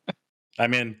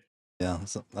 I'm in. Yeah,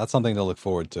 so that's something to look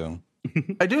forward to.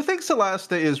 I do think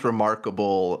Celeste is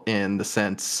remarkable in the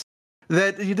sense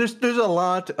that there's a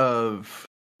lot of,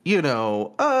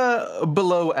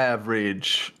 below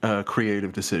average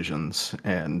creative decisions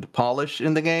and polish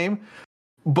in the game.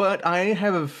 But I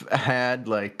have had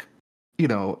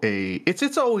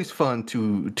it's always fun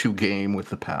to game with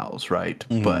the pals, right?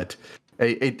 Mm-hmm. But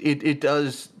it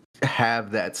does have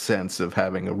that sense of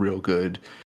having a real good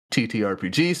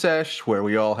TTRPG sesh where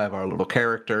we all have our little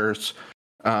characters,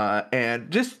 and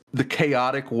just the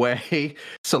chaotic way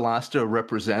Celeste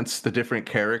represents the different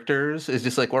characters is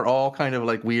just like we're all kind of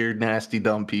like weird, nasty,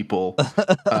 dumb people,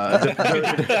 and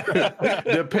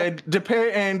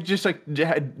just like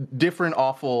different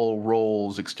awful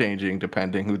roles exchanging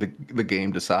depending who the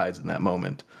game decides in that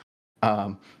moment.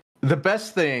 The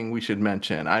best thing we should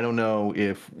mention, I don't know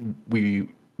if we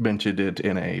mentioned it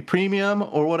in a premium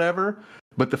or whatever,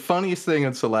 but the funniest thing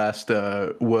in Celeste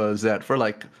was that for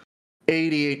like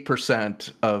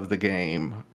 88% of the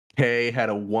game, Kay had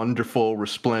a wonderful,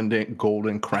 resplendent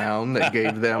golden crown that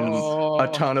gave them a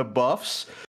ton of buffs.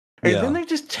 And then they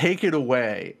just take it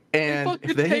away. And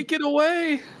if they take it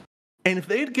away. And if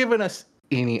they had given us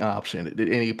any option at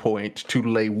any point to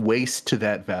lay waste to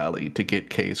that valley to get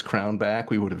Kay's crown back,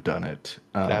 we would have done it.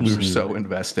 We were so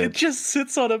invested. It just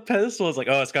sits on a pedestal. It's like,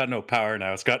 oh, it's got no power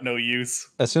now. It's got no use.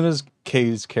 As soon as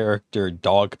Kay's character,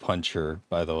 Dog Puncher,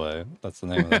 by the way, that's the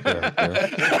name of the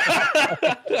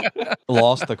character,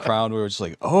 lost the crown, we were just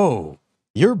like, oh,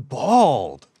 you're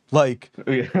bald. Like,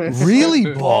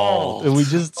 really bald. And we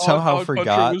just somehow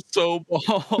forgot. Was so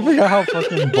bald. Forgot how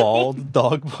fucking bald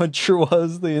Dog Puncher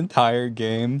was the entire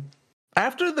game.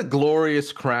 After the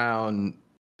glorious crown,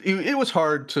 it was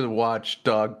hard to watch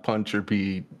Dog Puncher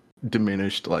be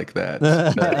diminished like that.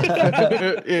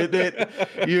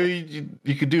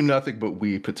 You could do nothing but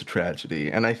weep. It's a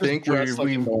tragedy. And I think we like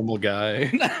a normal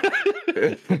guy.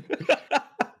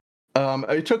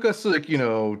 It took us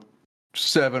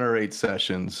 7 or 8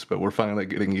 sessions, but we're finally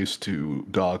getting used to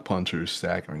Dog Puncher's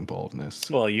staggering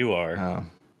baldness. Well, you are.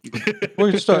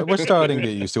 We're starting to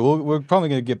get used to it. We're probably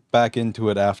going to get back into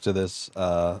it after this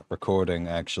recording,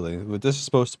 actually. This is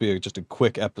supposed to be just a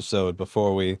quick episode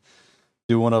before we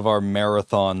do one of our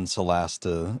marathon Celeste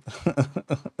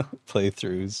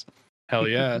playthroughs. Hell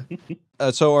yeah.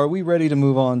 So are we ready to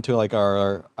move on to like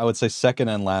our, I would say, second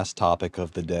and last topic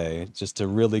of the day, just to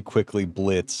really quickly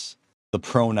blitz the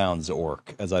pronouns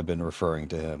orc, as I've been referring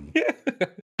to him.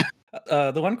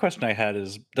 The one question I had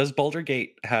is, does Baldur's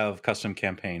Gate have custom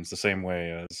campaigns the same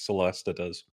way as Celeste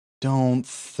does? Don't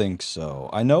think so.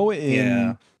 I know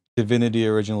in Divinity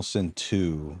Original Sin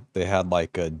 2, they had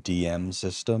like a DM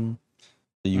system.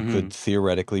 So you could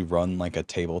theoretically run like a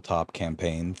tabletop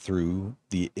campaign through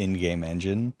the in-game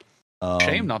engine.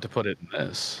 Shame not to put it in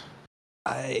this.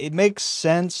 It makes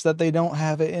sense that they don't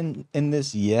have it in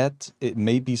this yet. It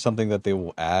may be something that they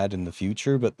will add in the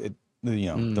future, but the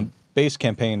base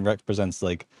campaign represents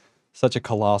like such a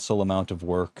colossal amount of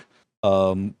work.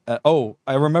 I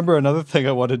remember another thing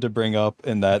I wanted to bring up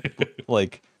in that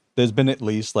like there's been at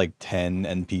least like 10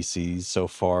 NPCs so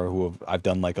far who I've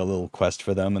done like a little quest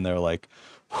for them, and they're like,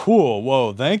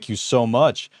 whoa, thank you so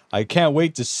much. I can't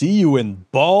wait to see you in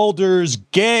Baldur's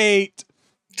Gate.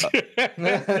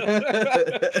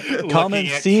 Come and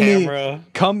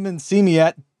see me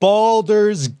at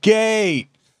Baldur's Gate.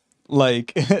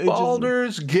 Like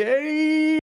Baldur's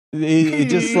Gate. It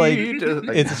just like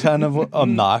it's kind of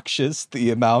obnoxious the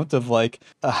amount of like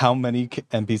how many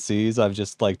NPCs I've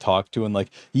just like talked to and like,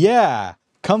 yeah,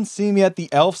 come see me at the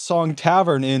Elf Song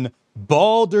Tavern in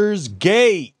Baldur's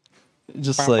Gate.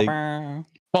 Just like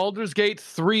Baldur's Gate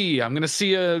 3. I'm gonna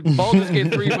see a Baldur's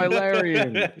Gate 3 by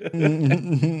Larian.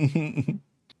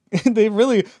 They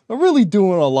really are really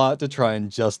doing a lot to try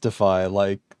and justify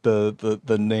like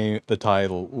the name, the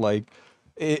title. Like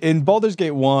in Baldur's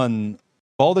Gate 1,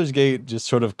 Baldur's Gate just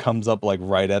sort of comes up like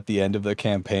right at the end of the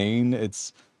campaign.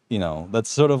 It's, you know, that's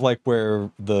sort of like where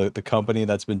the company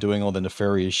that's been doing all the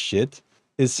nefarious shit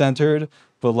is centered.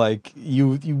 But like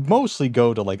you mostly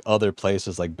go to like other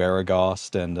places like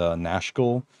Baragost and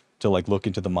Nashkel to like look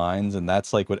into the mines, and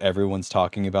that's like what everyone's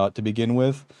talking about to begin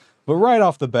with. But right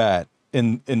off the bat,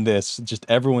 in this, just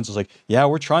everyone's just like, yeah,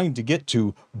 we're trying to get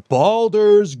to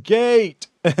Baldur's Gate,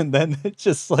 and then it's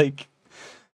just like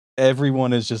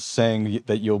everyone is just saying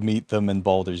that you'll meet them in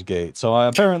Baldur's Gate. So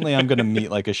apparently I'm going to meet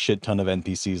like a shit ton of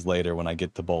NPCs later when I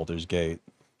get to Baldur's Gate.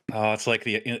 Oh, it's like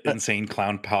the insane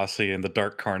clown posse in the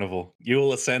Dark Carnival. You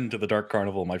will ascend to the Dark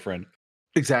Carnival, my friend.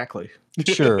 Exactly.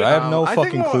 Sure, I have no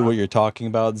fucking clue what you're talking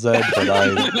about, Zed, but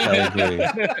I agree.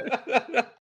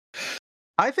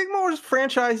 I think more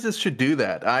franchises should do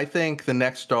that. I think the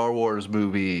next Star Wars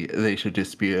movie, they should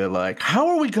just be like, how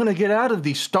are we going to get out of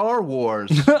these Star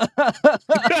Wars?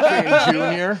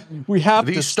 Junior, we have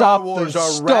these to Star stop Wars the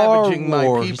are Star ravaging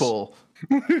Wars. my people.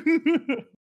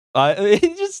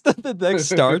 Just the next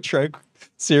Star Trek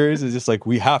series is just like,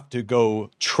 we have to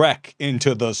go trek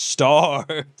into the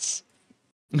stars.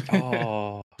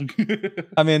 Oh.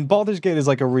 I mean, Baldur's Gate is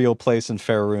like a real place in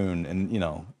Faerun, and you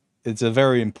know, it's a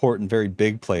very important, very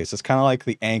big place. It's kind of like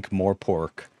the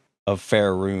Ankh-Morpork of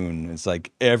Faerun. It's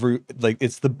like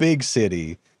it's the big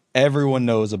city. Everyone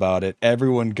knows about it.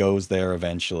 Everyone goes there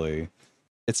eventually.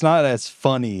 It's not as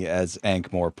funny as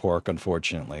Ankh-Morpork,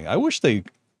 unfortunately. I wish they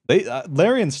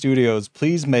Larian Studios,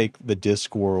 please make the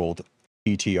Discworld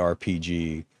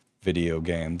TTRPG video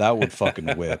game. That would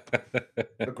fucking whip.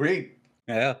 Agreed.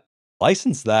 Yeah.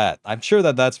 License that. I'm sure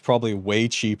that that's probably way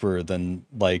cheaper than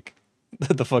like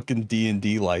the fucking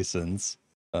D&D license.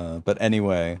 But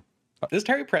anyway. Is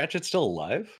Terry Pratchett still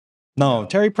alive? No,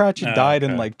 Terry Pratchett died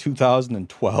in okay. like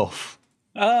 2012.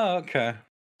 Oh, okay.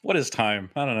 What is time?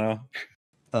 I don't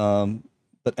know.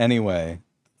 But anyway,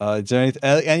 is there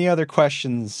any other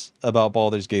questions about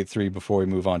Baldur's Gate 3 before we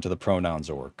move on to the pronouns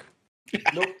orc?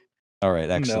 Nope. All right,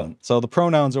 excellent. No. So the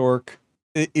pronouns orc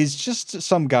is just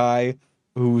some guy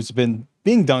who's been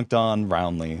being dunked on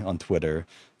roundly on Twitter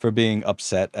for being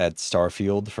upset at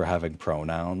Starfield for having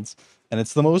pronouns. And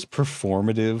it's the most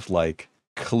performative, like,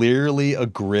 clearly a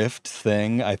grift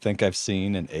thing I think I've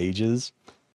seen in ages.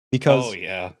 Because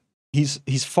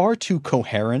he's far too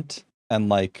coherent and,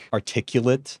 like,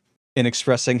 articulate in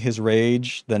expressing his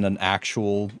rage than an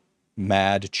actual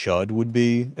mad chud would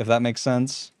be, if that makes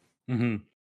sense. Mm-hmm.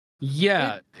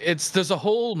 Yeah, there's a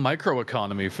whole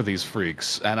microeconomy for these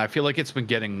freaks, and I feel like it's been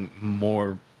getting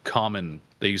more common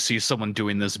that you see someone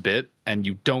doing this bit and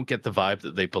you don't get the vibe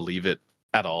that they believe it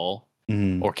at all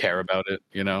or care about it,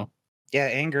 you know? Yeah,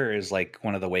 anger is like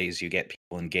one of the ways you get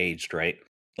people engaged, right?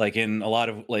 Like in a lot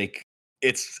of like,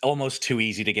 it's almost too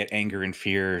easy to get anger and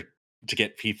fear to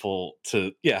get people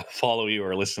to follow you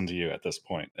or listen to you at this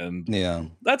point, and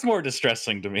that's more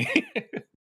distressing to me.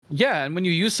 Yeah, and when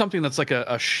you use something that's like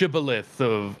a shibboleth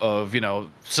of you know,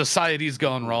 society's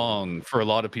gone wrong for a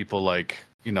lot of people, like,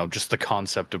 you know, just the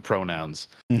concept of pronouns.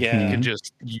 Yeah, you can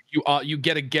just you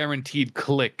get a guaranteed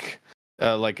click,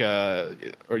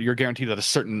 or you're guaranteed that a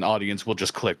certain audience will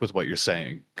just click with what you're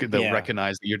saying. They'll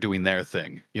recognize that you're doing their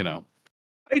thing, you know.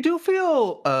 I do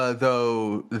feel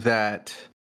though that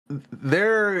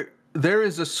there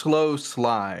is a slow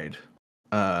slide.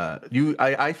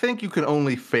 I think you can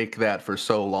only fake that for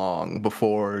so long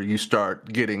before you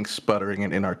start getting sputtering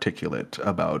and inarticulate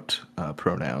about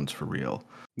pronouns for real.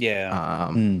 Yeah.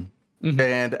 And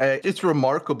it's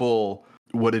remarkable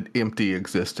what an empty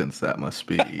existence that must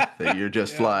be. That you're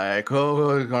just like,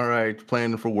 oh, all right,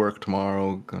 planning for work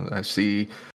tomorrow. I see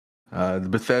the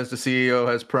Bethesda CEO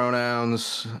has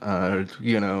pronouns,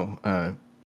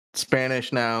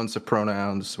 Spanish nouns of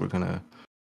pronouns. We're gonna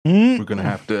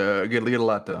have to get a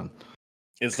lot done.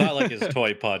 It's not like his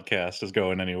toy podcast is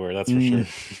going anywhere, that's for sure.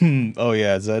 Oh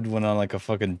yeah, Zed went on like a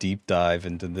fucking deep dive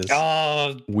into this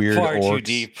weird far orcs. too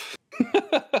deep.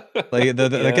 Like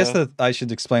I guess that I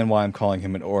should explain why I'm calling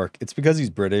him an orc. It's because he's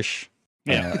British.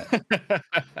 Yeah.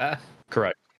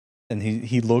 Correct. And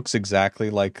he looks exactly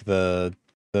like the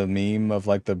meme of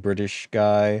like the British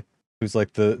guy who's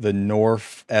like the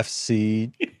North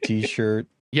FC t-shirt.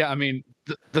 Yeah, I mean,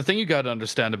 the thing you got to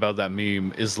understand about that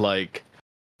meme is like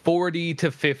 40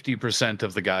 to 50%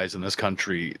 of the guys in this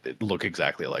country look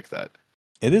exactly like that.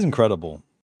 It is incredible.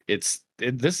 This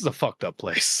is a fucked up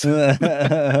place.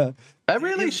 That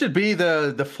really should be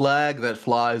the flag that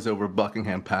flies over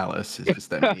Buckingham Palace. Is just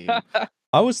that meme.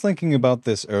 I was thinking about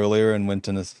this earlier and went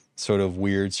in a sort of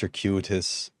weird,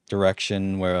 circuitous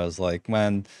direction where I was like,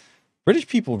 man, British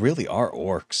people really are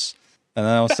orcs. And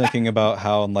then I was thinking about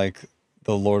how in like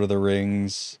the Lord of the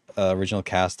Rings original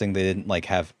casting, they didn't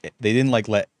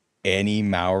let any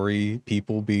Maori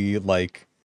people be like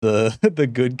the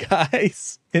good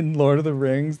guys in Lord of the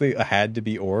Rings. They had to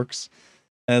be orcs.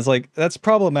 And it's like, that's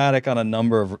problematic on a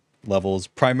number of levels,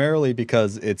 primarily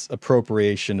because it's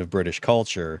appropriation of British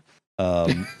culture.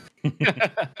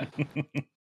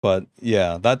 But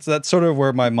yeah, that's sort of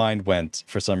where my mind went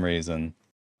for some reason.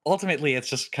 Ultimately, it's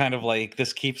just kind of like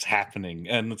this keeps happening,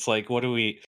 and it's like,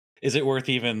 is it worth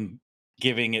even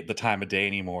giving it the time of day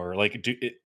anymore? Like,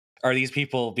 are these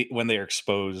people when they're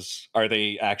exposed, are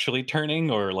they actually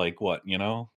turning, or like what?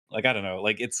 Like I don't know.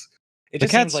 Like it The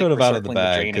just cat's seems like sort of we're out of the circling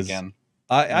bag drain because again.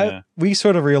 we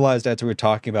sort of realized after we were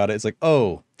talking about it, it's like,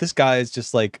 oh, this guy is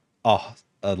just like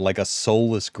like a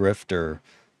soulless grifter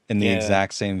in the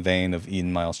exact same vein of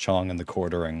Ian Miles Chong in The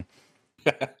Quartering.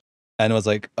 And it was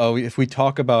like, oh, if we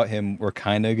talk about him, we're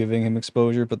kind of giving him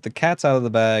exposure, but the cat's out of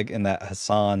the bag, and that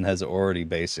Hassan has already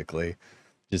basically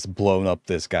just blown up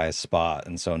this guy's spot.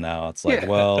 And so now it's like,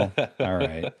 well, all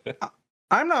right.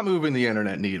 I'm not moving the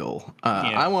internet needle.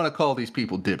 I want to call these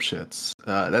people dipshits.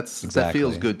 That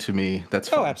feels good to me. That's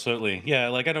fine. Oh, absolutely. Yeah,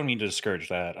 like I don't mean to discourage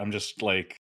that. I'm just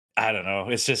like, I don't know.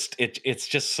 It's just it's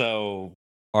just so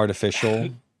artificial.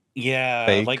 Yeah,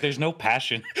 fake. Like there's no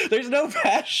passion. There's no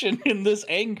passion in this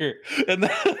anger, and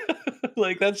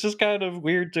like that's just kind of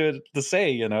weird to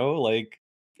say. Like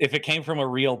if it came from a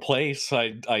real place,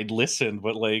 I'd listen.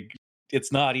 But like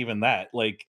it's not even that.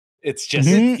 Like it's just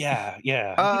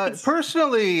yeah.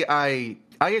 Personally, I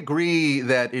agree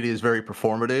that it is very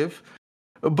performative,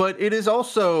 but it is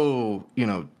also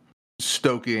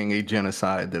stoking a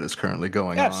genocide that is currently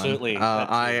going on. Absolutely.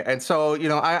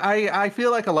 I feel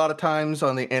like a lot of times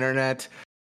on the internet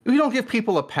we don't give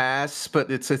people a pass, but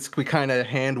we kind of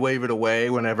hand wave it away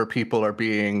whenever people are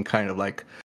being kind of like,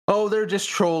 oh, they're just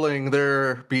trolling,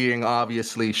 they're being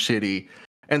obviously shitty,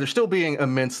 and they're still being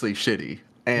immensely shitty.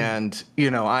 And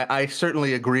I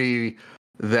certainly agree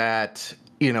that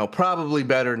probably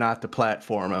better not to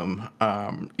platform them.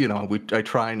 I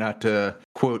try not to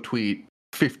quote tweet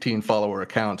 15 follower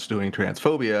accounts doing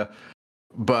transphobia,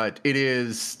 but it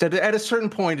is at a certain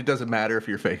point it doesn't matter if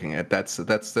you're faking it.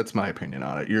 That's my opinion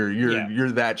on it.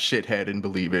 You're that shithead and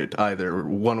believe it, either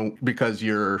one because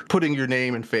you're putting your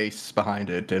name and face behind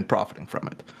it and profiting from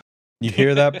it. You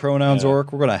hear that, pronouns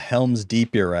orc? We're gonna Helm's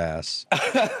Deep your ass.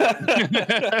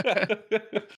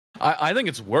 I think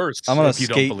it's worse. I'm gonna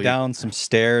skate down some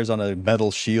stairs on a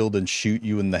metal shield and shoot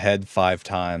you in the head 5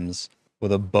 times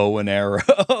with a bow and arrow,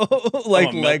 like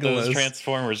Legolas. Those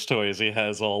Transformers toys he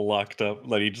has all locked up.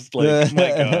 Like he just like, my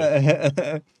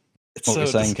god. What were you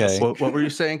saying, Kay? What were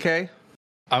you saying, Kay?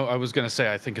 I was gonna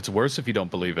say I think it's worse if you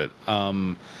don't believe it.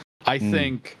 I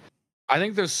think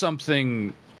there's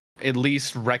something at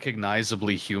least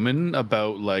recognizably human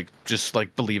about like just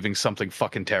like believing something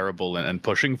fucking terrible and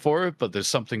pushing for it, but there's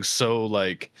something so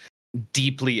like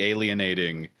deeply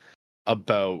alienating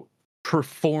about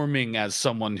performing as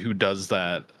someone who does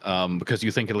that because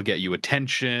you think it'll get you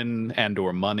attention and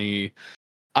or money.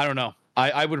 I don't know.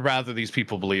 I would rather these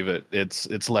people believe it.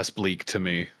 It's less bleak to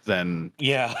me than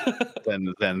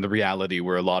than the reality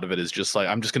where a lot of it is just like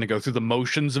I'm just gonna go through the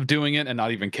motions of doing it and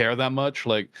not even care that much.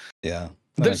 Like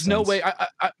there's no way.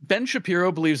 Ben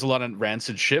Shapiro believes a lot of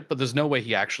rancid shit, but there's no way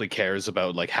he actually cares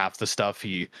about like half the stuff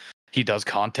he does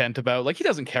content about. Like he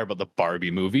doesn't care about the Barbie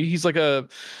movie. He's like a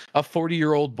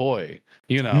 40-year-old boy,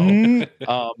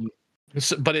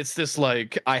 but it's this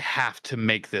like I have to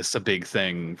make this a big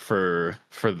thing for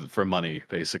money.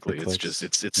 Basically, it's just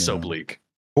it's so bleak.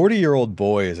 40-year-old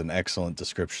boy is an excellent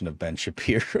description of Ben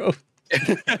Shapiro.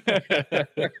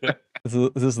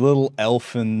 This little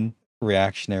elfin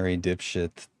reactionary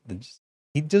dipshit.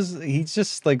 He's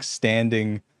just like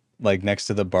standing like next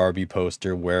to the Barbie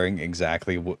poster wearing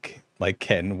exactly what like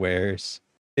Ken wears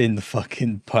in the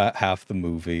fucking half the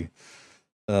movie.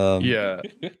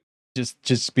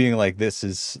 Just being like this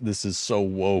is so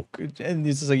woke, and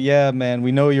he's just like, yeah man,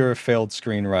 we know you're a failed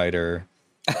screenwriter,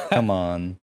 come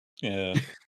on. That's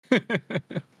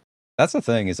the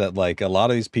thing, is that like a lot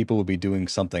of these people would be doing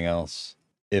something else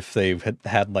if they've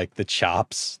had like the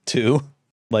chops too.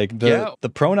 Like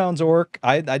the pronouns orc,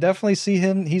 I definitely see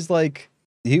him. He's like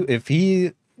if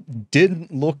he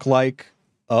didn't look like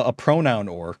a pronoun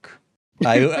orc,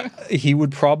 he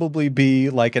would probably be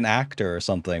like an actor or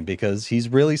something, because he's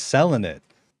really selling it.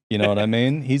 You know what I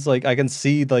mean? He's like, I can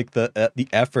see like the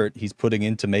effort he's putting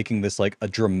into making this like a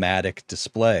dramatic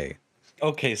display.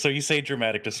 Okay, so you say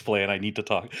dramatic display, and I need to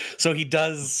talk. So he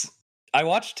does. I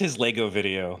watched his Lego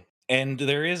video, and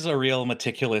there is a real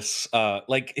meticulous,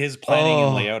 like his planning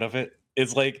and layout of it.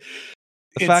 It's like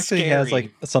the it's fact scary. that he has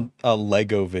like a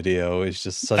Lego video is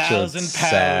just such a 1,000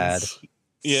 pounds.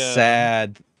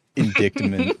 sad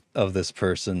indictment of this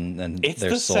person and it's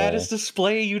their the soul. saddest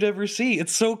display you'd ever see.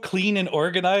 It's so clean and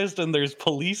organized, and there's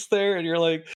police there, and you're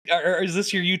like, is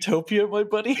this your utopia, my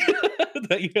buddy,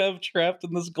 that you have trapped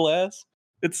in this glass?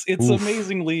 It's Oof.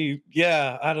 amazingly,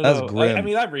 I don't That's know. grim. I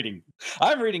mean,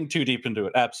 I'm reading too deep into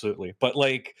it, absolutely. But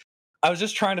like, I was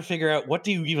just trying to figure out, what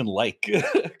do you even like?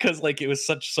 Because like, it was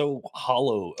so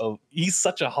hollow. He's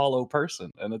such a hollow person,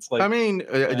 and it's like, I mean,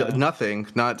 nothing.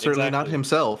 Certainly not Exactly.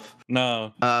 himself.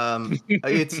 No.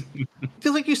 It's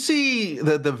like you see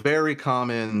the very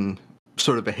common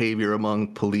sort of behavior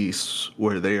among police,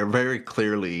 where they are very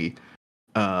clearly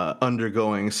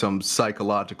undergoing some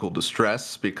psychological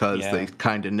distress, because they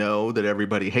kind of know that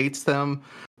everybody hates them,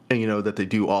 and that they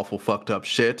do awful fucked up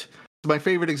shit. My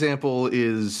favorite example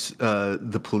is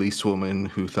the policewoman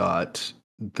who thought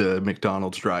the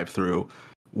McDonald's drive-thru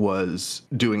was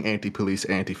doing anti-police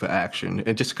Antifa action,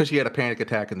 and just because she had a panic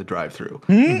attack in the drive-thru.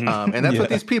 And that's what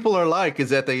these people are like, is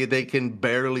that they can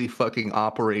barely fucking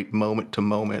operate moment to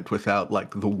moment without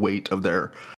like the weight of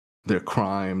their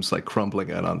crimes like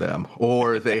crumbling in on them,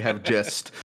 or they have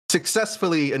just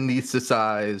successfully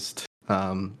anesthetized,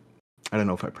 I don't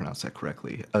know if I pronounced that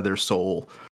correctly, their soul.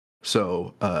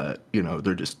 So,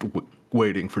 they're just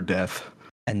waiting for death.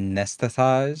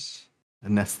 Anesthetize?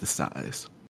 Anesthetize.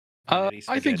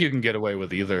 I think you can get away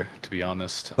with either, to be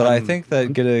honest. But I think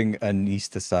that getting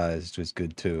anesthetized was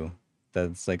good too.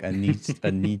 That's like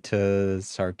Anita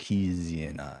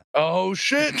Sarkeesian. Oh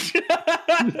shit!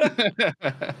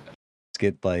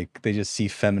 Get like, they just see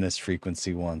feminist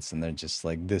frequency once, and they're just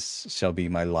like, this shall be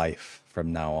my life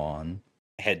from now on.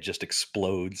 Head just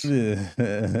explodes. It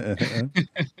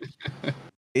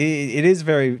is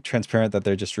very transparent that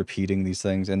they're just repeating these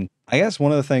things. And I guess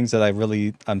one of the things that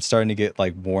I'm starting to get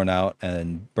like worn out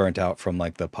and burnt out from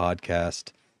like the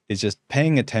podcast is just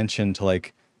paying attention to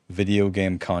like video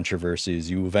game controversies.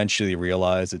 You eventually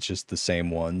realize it's just the same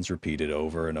ones repeated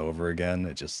over and over again.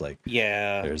 It's just like,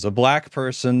 there's a black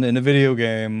person in a video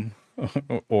game,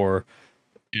 or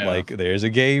like there's a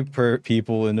gay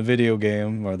people in a video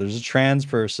game, or there's a trans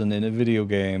person in a video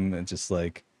game. It's just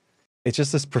like, it's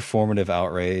just this performative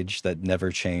outrage that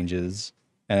never changes.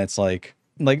 And it's like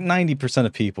 90%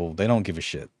 of people, they don't give a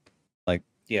shit. Like,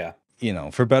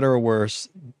 for better or worse,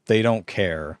 they don't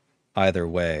care either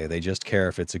way. They just care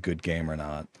if it's a good game or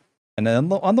not. And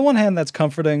then on the one hand, that's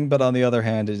comforting, but on the other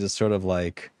hand, it's just sort of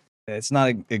like, it's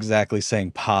not exactly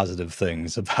saying positive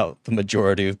things about the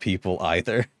majority of people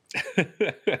either.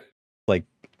 Like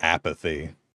apathy.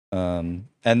 And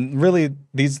really,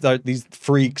 these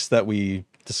freaks that we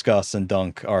discuss and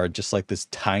dunk are just like this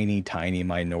tiny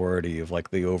minority of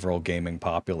like the overall gaming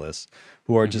populace,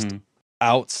 who are just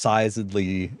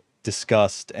outsizedly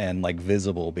discussed and like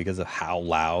visible because of how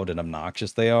loud and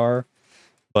obnoxious they are,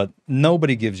 but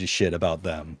nobody gives a shit about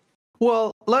them.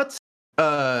 Well, let's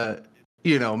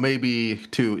maybe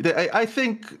too, I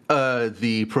think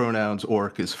the pronouns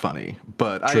orc is funny,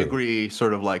 but True. I agree,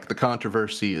 sort of like the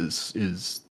controversy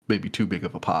is maybe too big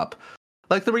of a pop.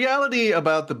 Like, the reality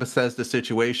about the Bethesda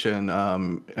situation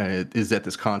is that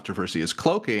this controversy is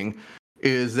cloaking,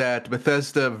 is that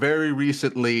Bethesda very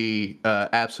recently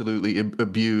absolutely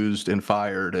abused and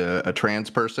fired a trans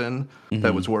person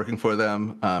that was working for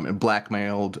them, and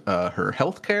blackmailed her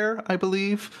healthcare, I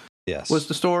believe. Yes. Was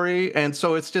the story. And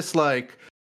so it's just like,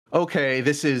 okay,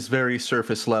 this is very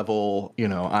surface level.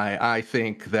 I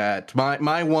think that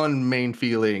my one main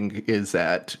feeling is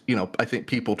that, I think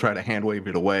people try to hand wave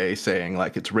it away, saying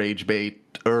like it's rage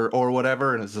bait or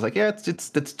whatever, and it's just like, it's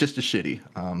just as shitty.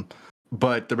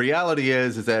 But the reality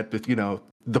is that with,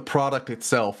 the product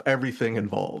itself, everything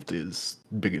involved is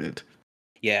bigoted.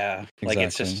 Yeah, like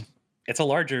Exactly. it's a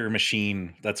larger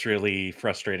machine that's really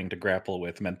frustrating to grapple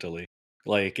with mentally.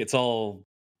 Like, it's all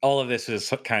of this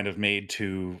is kind of made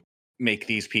to make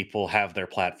these people have their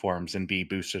platforms and be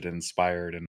boosted and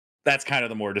inspired, and that's kind of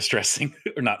the more distressing,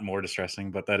 or not more distressing,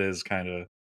 but that is kind of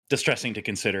distressing to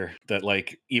consider, that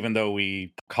like, even though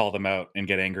we call them out and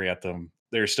get angry at them,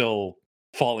 they're still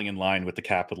falling in line with the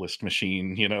capitalist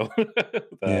machine,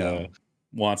 that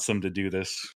wants them to do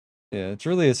this. Yeah, it's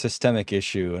really a systemic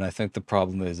issue, and I think the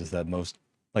problem is that most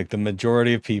Like the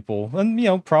majority of people,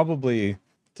 and probably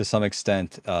to some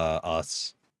extent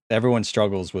us, everyone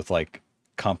struggles with like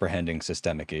comprehending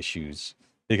systemic issues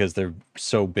because they're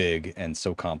so big and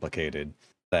so complicated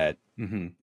that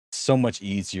so much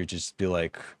easier just be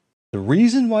like, the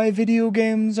reason why video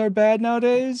games are bad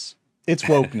nowadays, it's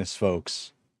wokeness,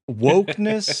 folks.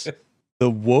 Wokeness. The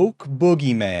woke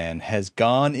boogeyman has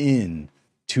gone in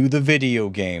to the video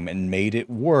game and made it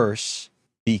worse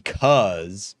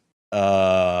because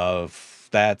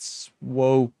that's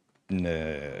wokeness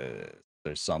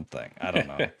or something. I don't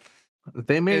know.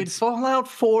 They made Fallout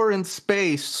 4 in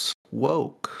space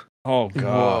woke. Oh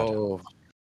God. Whoa.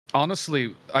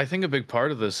 Honestly, I think a big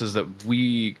part of this is that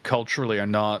we culturally are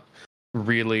not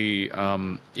really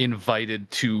invited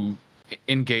to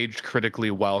engage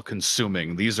critically while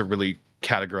consuming. These are really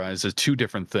categorized as two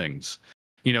different things.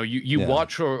 You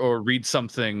watch or read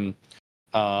something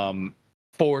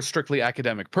for strictly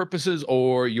academic purposes,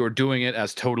 or you're doing it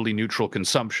as totally neutral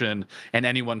consumption, and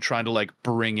anyone trying to like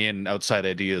bring in outside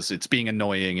ideas, it's being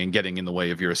annoying and getting in the way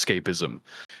of your escapism.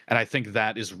 And I think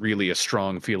that is really a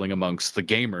strong feeling amongst the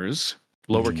gamers,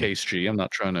 lowercase g. I'm not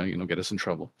trying to get us in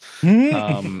trouble.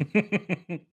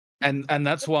 And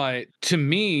that's why, to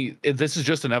me, this is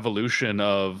just an evolution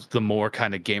of the more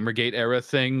kind of Gamergate era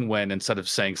thing, when instead of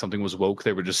saying something was woke,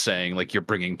 they were just saying like, you're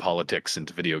bringing politics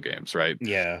into video games, right?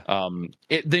 Yeah.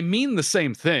 They mean the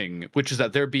same thing, which is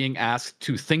that they're being asked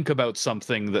to think about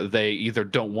something that they either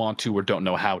don't want to or don't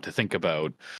know how to think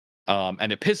about.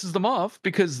 And it pisses them off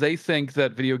because they think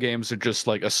that video games are just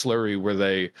like a slurry where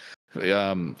they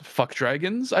fuck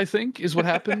dragons, I think is what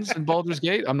happens in Baldur's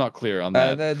Gate. I'm not clear on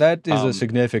that. That is a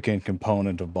significant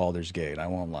component of Baldur's Gate. I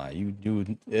won't lie. You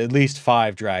do at least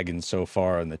 5 dragons so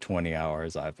far in the 20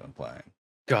 hours I've been playing.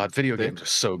 God, video games are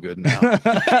so good now.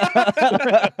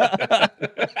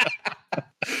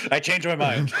 I changed my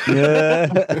mind.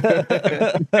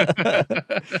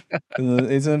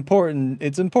 It's important.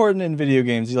 It's important in video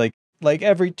games. Like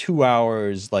every 2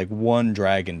 hours, like one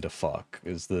dragon to fuck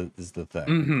is the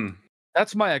thing.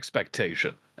 That's my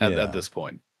expectation at this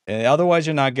point. And otherwise,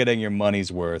 you're not getting your money's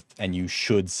worth, and you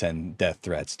should send death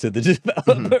threats to the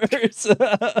developers.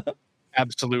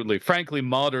 Absolutely. Frankly,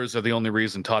 modders are the only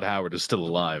reason Todd Howard is still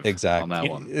alive. Exactly. On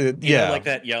that one. You know, like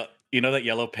that. That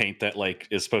yellow paint that like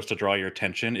is supposed to draw your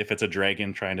attention. If it's a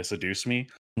dragon trying to seduce me,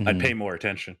 I'd pay more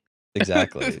attention.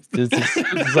 Exactly.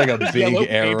 It's like a big Yellow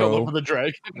arrow. paint all over the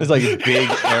dragon. There's like big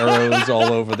arrows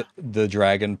all over the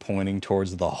dragon pointing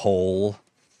towards the hole.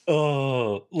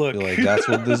 Oh, look. You're like, that's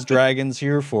what this dragon's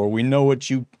here for. We know what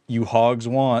you hogs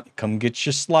want. Come get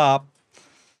your slop.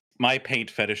 My paint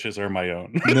fetishes are my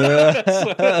own.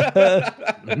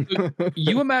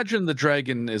 You imagine the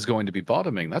dragon is going to be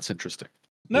bottoming. That's interesting.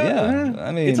 No, yeah,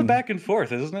 I mean, it's a back and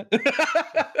forth, isn't it?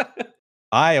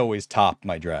 I always top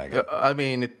my dragon. I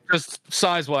mean, just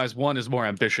size-wise, one is more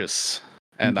ambitious,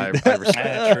 and I respect.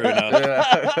 True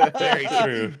enough. Very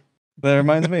true. That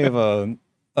reminds me of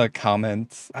a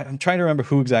comment. I'm trying to remember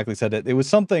who exactly said it. It was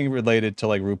something related to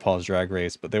like RuPaul's Drag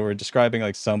Race, but they were describing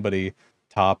like somebody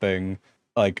topping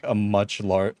like a much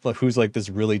large, who's like this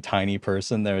really tiny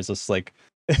person. There's this like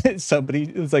somebody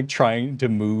who's like trying to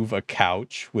move a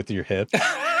couch with your hips.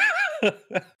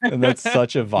 And that's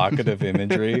such evocative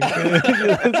imagery.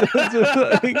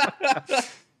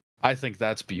 I think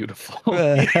that's beautiful.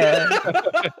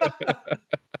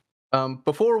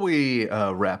 Before we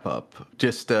wrap up,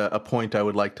 just a point I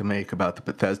would like to make about the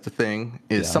Bethesda thing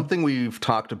is something we've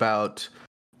talked about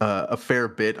a fair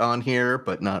bit on here,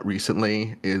 but not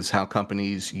recently, is how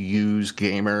companies use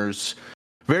gamers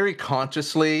very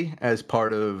consciously as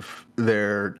part of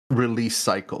their release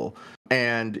cycle.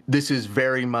 And this is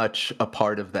very much a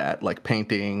part of that, like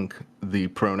painting the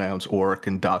pronouns orc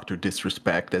and Dr.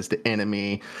 Disrespect as the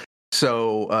enemy.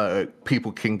 So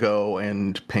people can go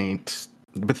and paint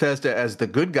Bethesda as the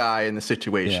good guy in the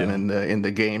situation in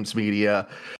the games media.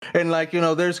 And like,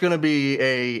 there's going to be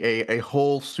a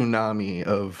whole tsunami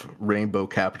of rainbow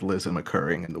capitalism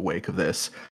occurring in the wake of this.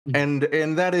 And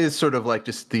that is sort of like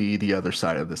just the other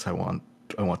side of this I want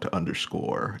to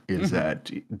underscore is that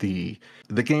the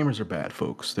gamers are bad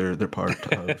folks. They're part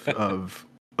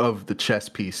of the chess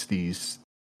piece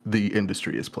the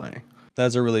industry is playing.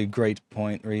 That's a really great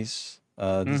point, Reese.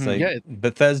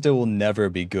 Bethesda will never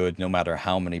be good no matter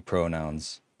how many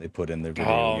pronouns they put in their video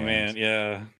games. Oh man,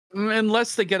 yeah.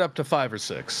 Unless they get up to 5 or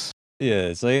 6.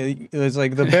 Yeah, it's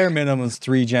like the bare minimum is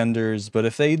 3 genders, but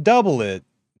if they double it,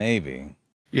 maybe.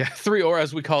 Yeah, 3, or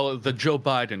as we call it, the Joe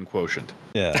Biden quotient.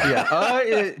 Yeah.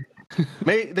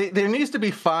 There needs to be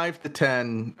 5 to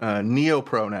 10 neo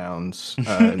pronouns.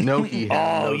 No he, him,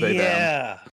 no they,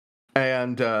 them.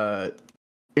 And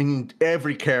and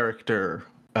every character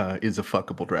is a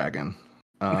fuckable dragon.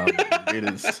 It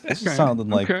is. This is sounding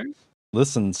like.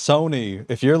 Listen, Sony,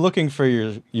 if you're looking for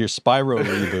your Spyro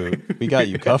reboot, we got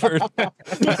you covered.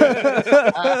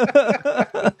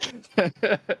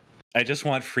 I just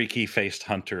want freaky faced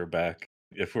Hunter back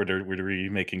if we're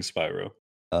remaking Spyro.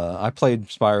 I played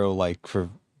Spyro like for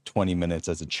 20 minutes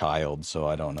as a child, so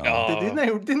I don't know. Oh.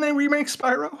 Didn't they remake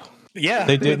Spyro? Yeah,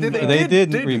 they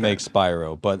didn't remake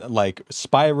Spyro, but like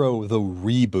Spyro the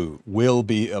reboot will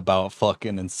be about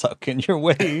fucking and sucking your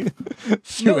way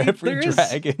through every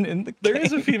dragon in the game. There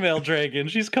is a female dragon.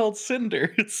 She's called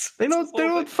Cinder. They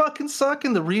don't fucking suck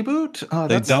in the reboot. Oh,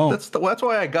 they don't. That's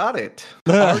why I got it.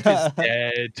 Art is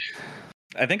dead.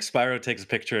 I think Spyro takes a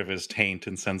picture of his taint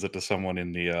and sends it to someone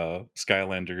in the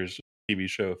Skylanders TV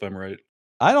show, if I'm right.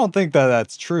 I don't think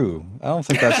that's true. I don't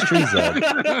think that's true, Zed.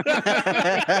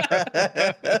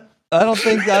 I don't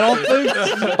think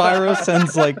Spyro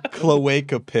sends like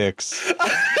cloaca pics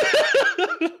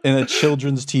in a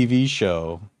children's TV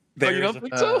show. You don't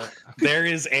think so? There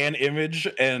is an image,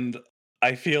 and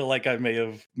I feel like I may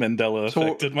have Mandela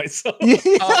affected myself.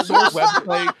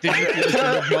 Website, did you see this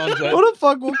image on Zed?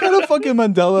 What kind of fucking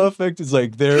Mandela effect is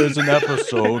like? There's an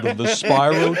episode of the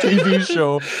Spyro TV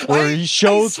show where he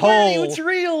shows Hull. It's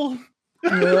real.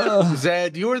 Yeah.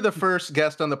 Zed, you were the first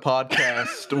guest on the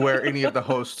podcast where any of the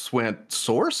hosts went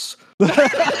source. I'm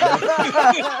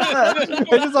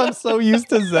so used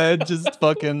to Zed just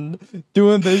fucking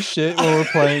doing this shit when we're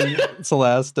playing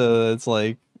Celesta. It's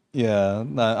like, yeah,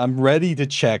 I'm ready to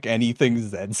check anything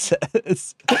Zed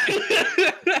says.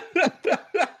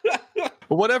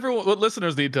 What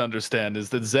listeners need to understand is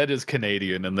that Zed is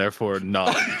Canadian and therefore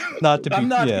not to be.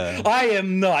 Yeah. I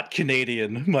am not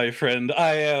Canadian, my friend.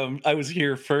 I was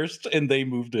here first, and they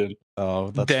moved in.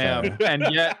 Oh, that's damn! fair. And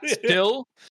yet, still,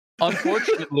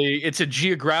 unfortunately, it's a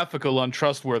geographical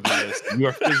untrustworthiness. You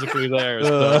are physically there.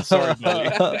 So sorry,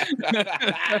 buddy.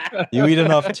 You eat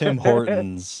enough Tim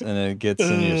Hortons, and it gets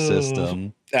in your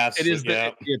system.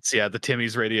 Absolutely. It's the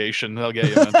Timmy's radiation. They'll get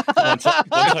you, man. once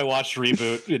I watched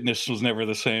Reboot, this was never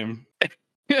the same.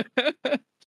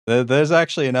 There's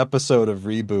actually an episode of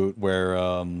Reboot where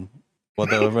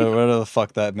whatever the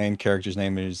fuck that main character's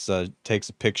name is takes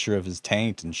a picture of his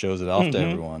taint and shows it off to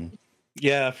everyone.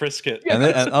 Yeah, Frisket. And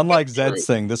unlike Zed's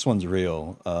thing, this one's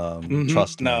real.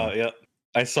 Trust me. No, yeah.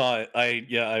 I saw it.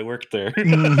 I worked there.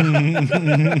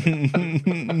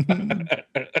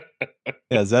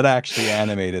 Yeah, Zed actually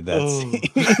animated that scene.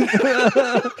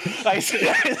 I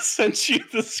sent you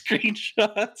the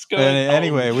screenshots.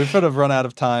 Anyway, we've sort of run out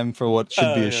of time for what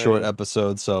should be a short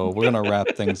episode, so we're gonna wrap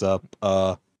things up.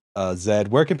 Zed,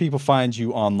 where can people find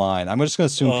you online? I'm just gonna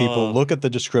assume people look at the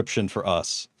description for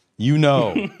us. You know.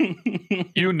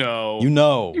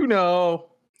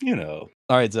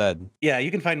 All right, Zed. Yeah,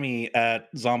 you can find me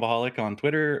at Zombaholic on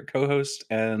Twitter, co-host,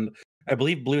 and I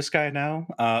believe Blue Sky now.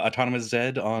 Autonomous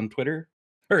Zed on Twitter.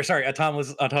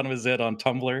 Autonomous Zed on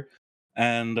Tumblr.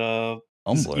 And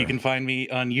you can find me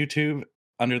on YouTube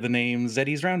under the name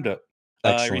Zeddy's Roundup.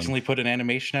 I recently put an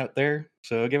animation out there,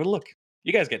 so give it a look.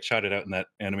 You guys get shouted out in that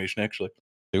animation, actually.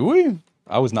 Do we?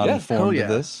 I was not informed of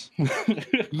this.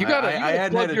 You gotta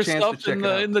plug your stuff in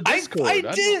the Discord. I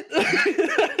did.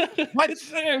 It's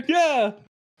there. Yeah.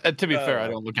 To be fair, I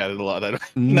don't look at it a lot.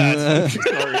 No,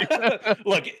 sorry.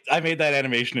 Look, I made that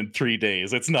animation in 3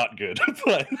 days. It's not good.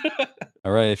 But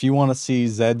all right, if you want to see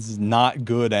Zed's not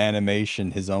good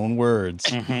animation, his own words,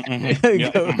 go to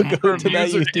that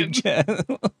YouTube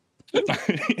channel.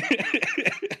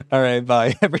 All right,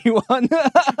 bye, everyone.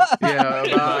 Yeah,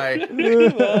 bye.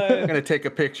 I'm gonna take a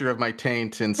picture of my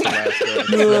taint in Celeste.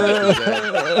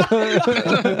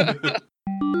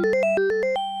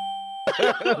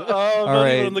 All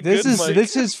right,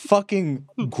 this is fucking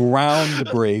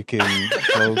groundbreaking,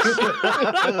 folks.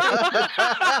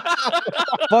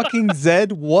 Fucking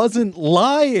Zed wasn't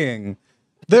lying.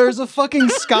 There's a fucking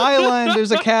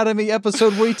Skylanders Academy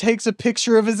episode where he takes a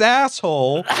picture of his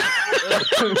asshole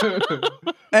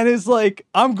and is like,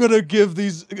 I'm gonna give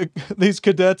these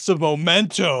cadets a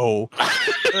memento.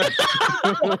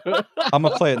 I'm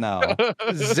gonna play it now.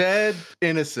 Zed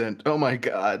innocent. Oh my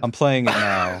god. I'm playing it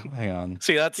now. Hang on.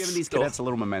 See, that's giving these cadets a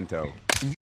little memento.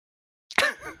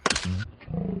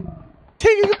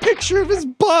 Taking a picture of his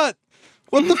butt.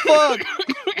 What the fuck?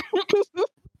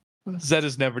 Zed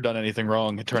has never done anything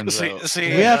wrong. It turns out. We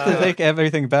have to take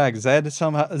everything back. Zed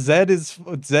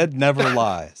never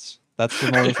lies. That's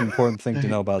the most important thing to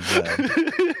know about Zed.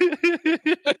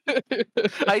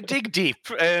 I dig deep,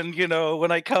 and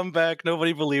when I come back,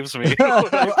 nobody believes me.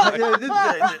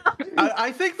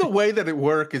 I think the way that it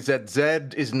works is that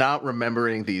Zed is not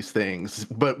remembering these things,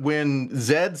 but when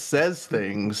Zed says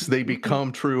things, they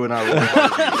become true in our reality.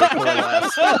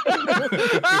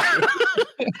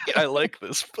 I like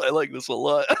this. I like this a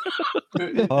lot.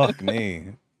 Fuck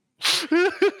me.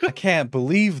 I can't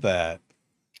believe that.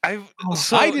 I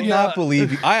did not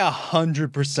believe you. I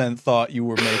 100% thought you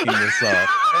were making this up.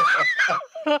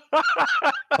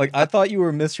 Like, I thought you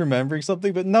were misremembering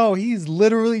something, but no, he's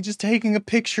literally just taking a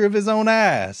picture of his own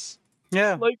ass.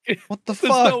 Yeah. Like, what the fuck?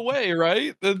 There's no way,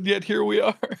 right? And yet here we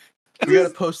are. We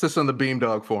gotta post this on the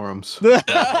Beamdog forums.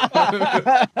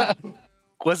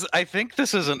 I think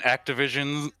this is an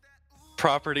Activision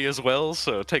property as well,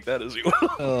 so take that as you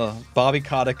will. Bobby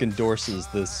Kotick endorses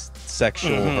this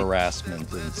sexual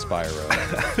harassment in Spyro.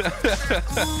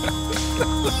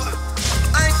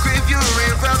 I crave your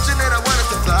eruption and I wanted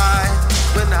to fly.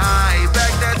 When I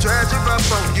back that treasure up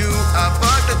on you, I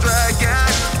fucked the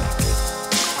dragon.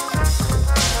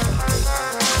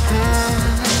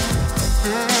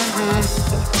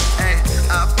 Hey,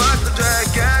 I fucked the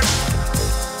dragon.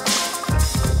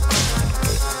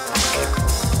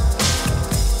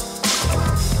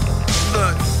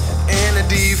 Look, in a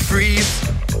deep freeze,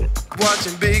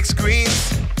 watching big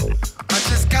screens. I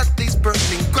just got these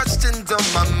burning questions on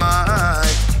my mind.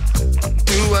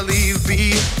 Do I leave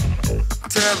B?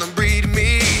 Tell them breed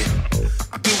me.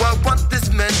 Do I want this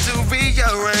man to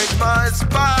rearrange my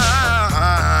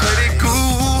spine? Play it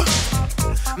cool,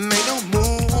 make no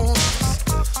moves,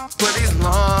 but he's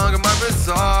long and my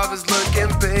resolve is looking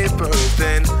paper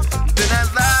thin. Then at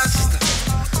last,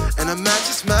 and a match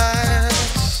is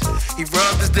smashed. He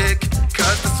rubbed his dick,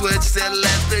 cut the switch, said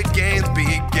let the games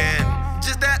begin.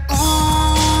 Just that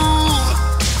ooh,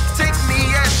 take me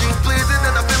as you please, and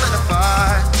then I'm feeling the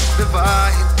vibe.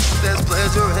 There's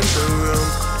pleasure in the room.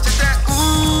 Just that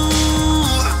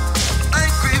ooh, I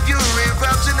crave your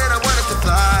eruption and I wanted to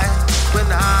fly. When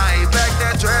I back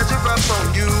that treasure up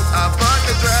on you, I fuck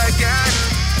the dragon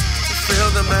to feel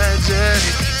the magic.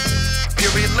 Your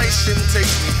relation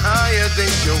takes me higher than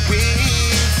your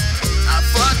wings. I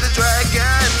fuck the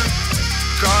dragon,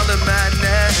 call it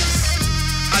madness.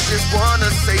 I just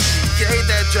wanna satiate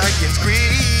that dragon's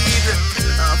greed.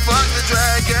 I fuck the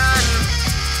dragon,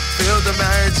 feel the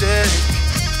magic.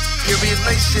 Your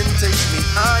relation takes me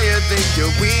higher than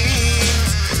your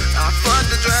wings. I fuck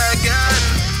the dragon,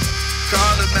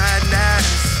 call it madness.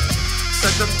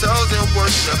 Suck them toes and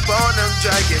worship on them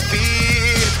dragon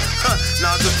feet.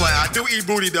 Nah, just play. I do eat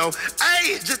booty though.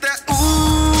 Hey, just that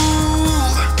ooh.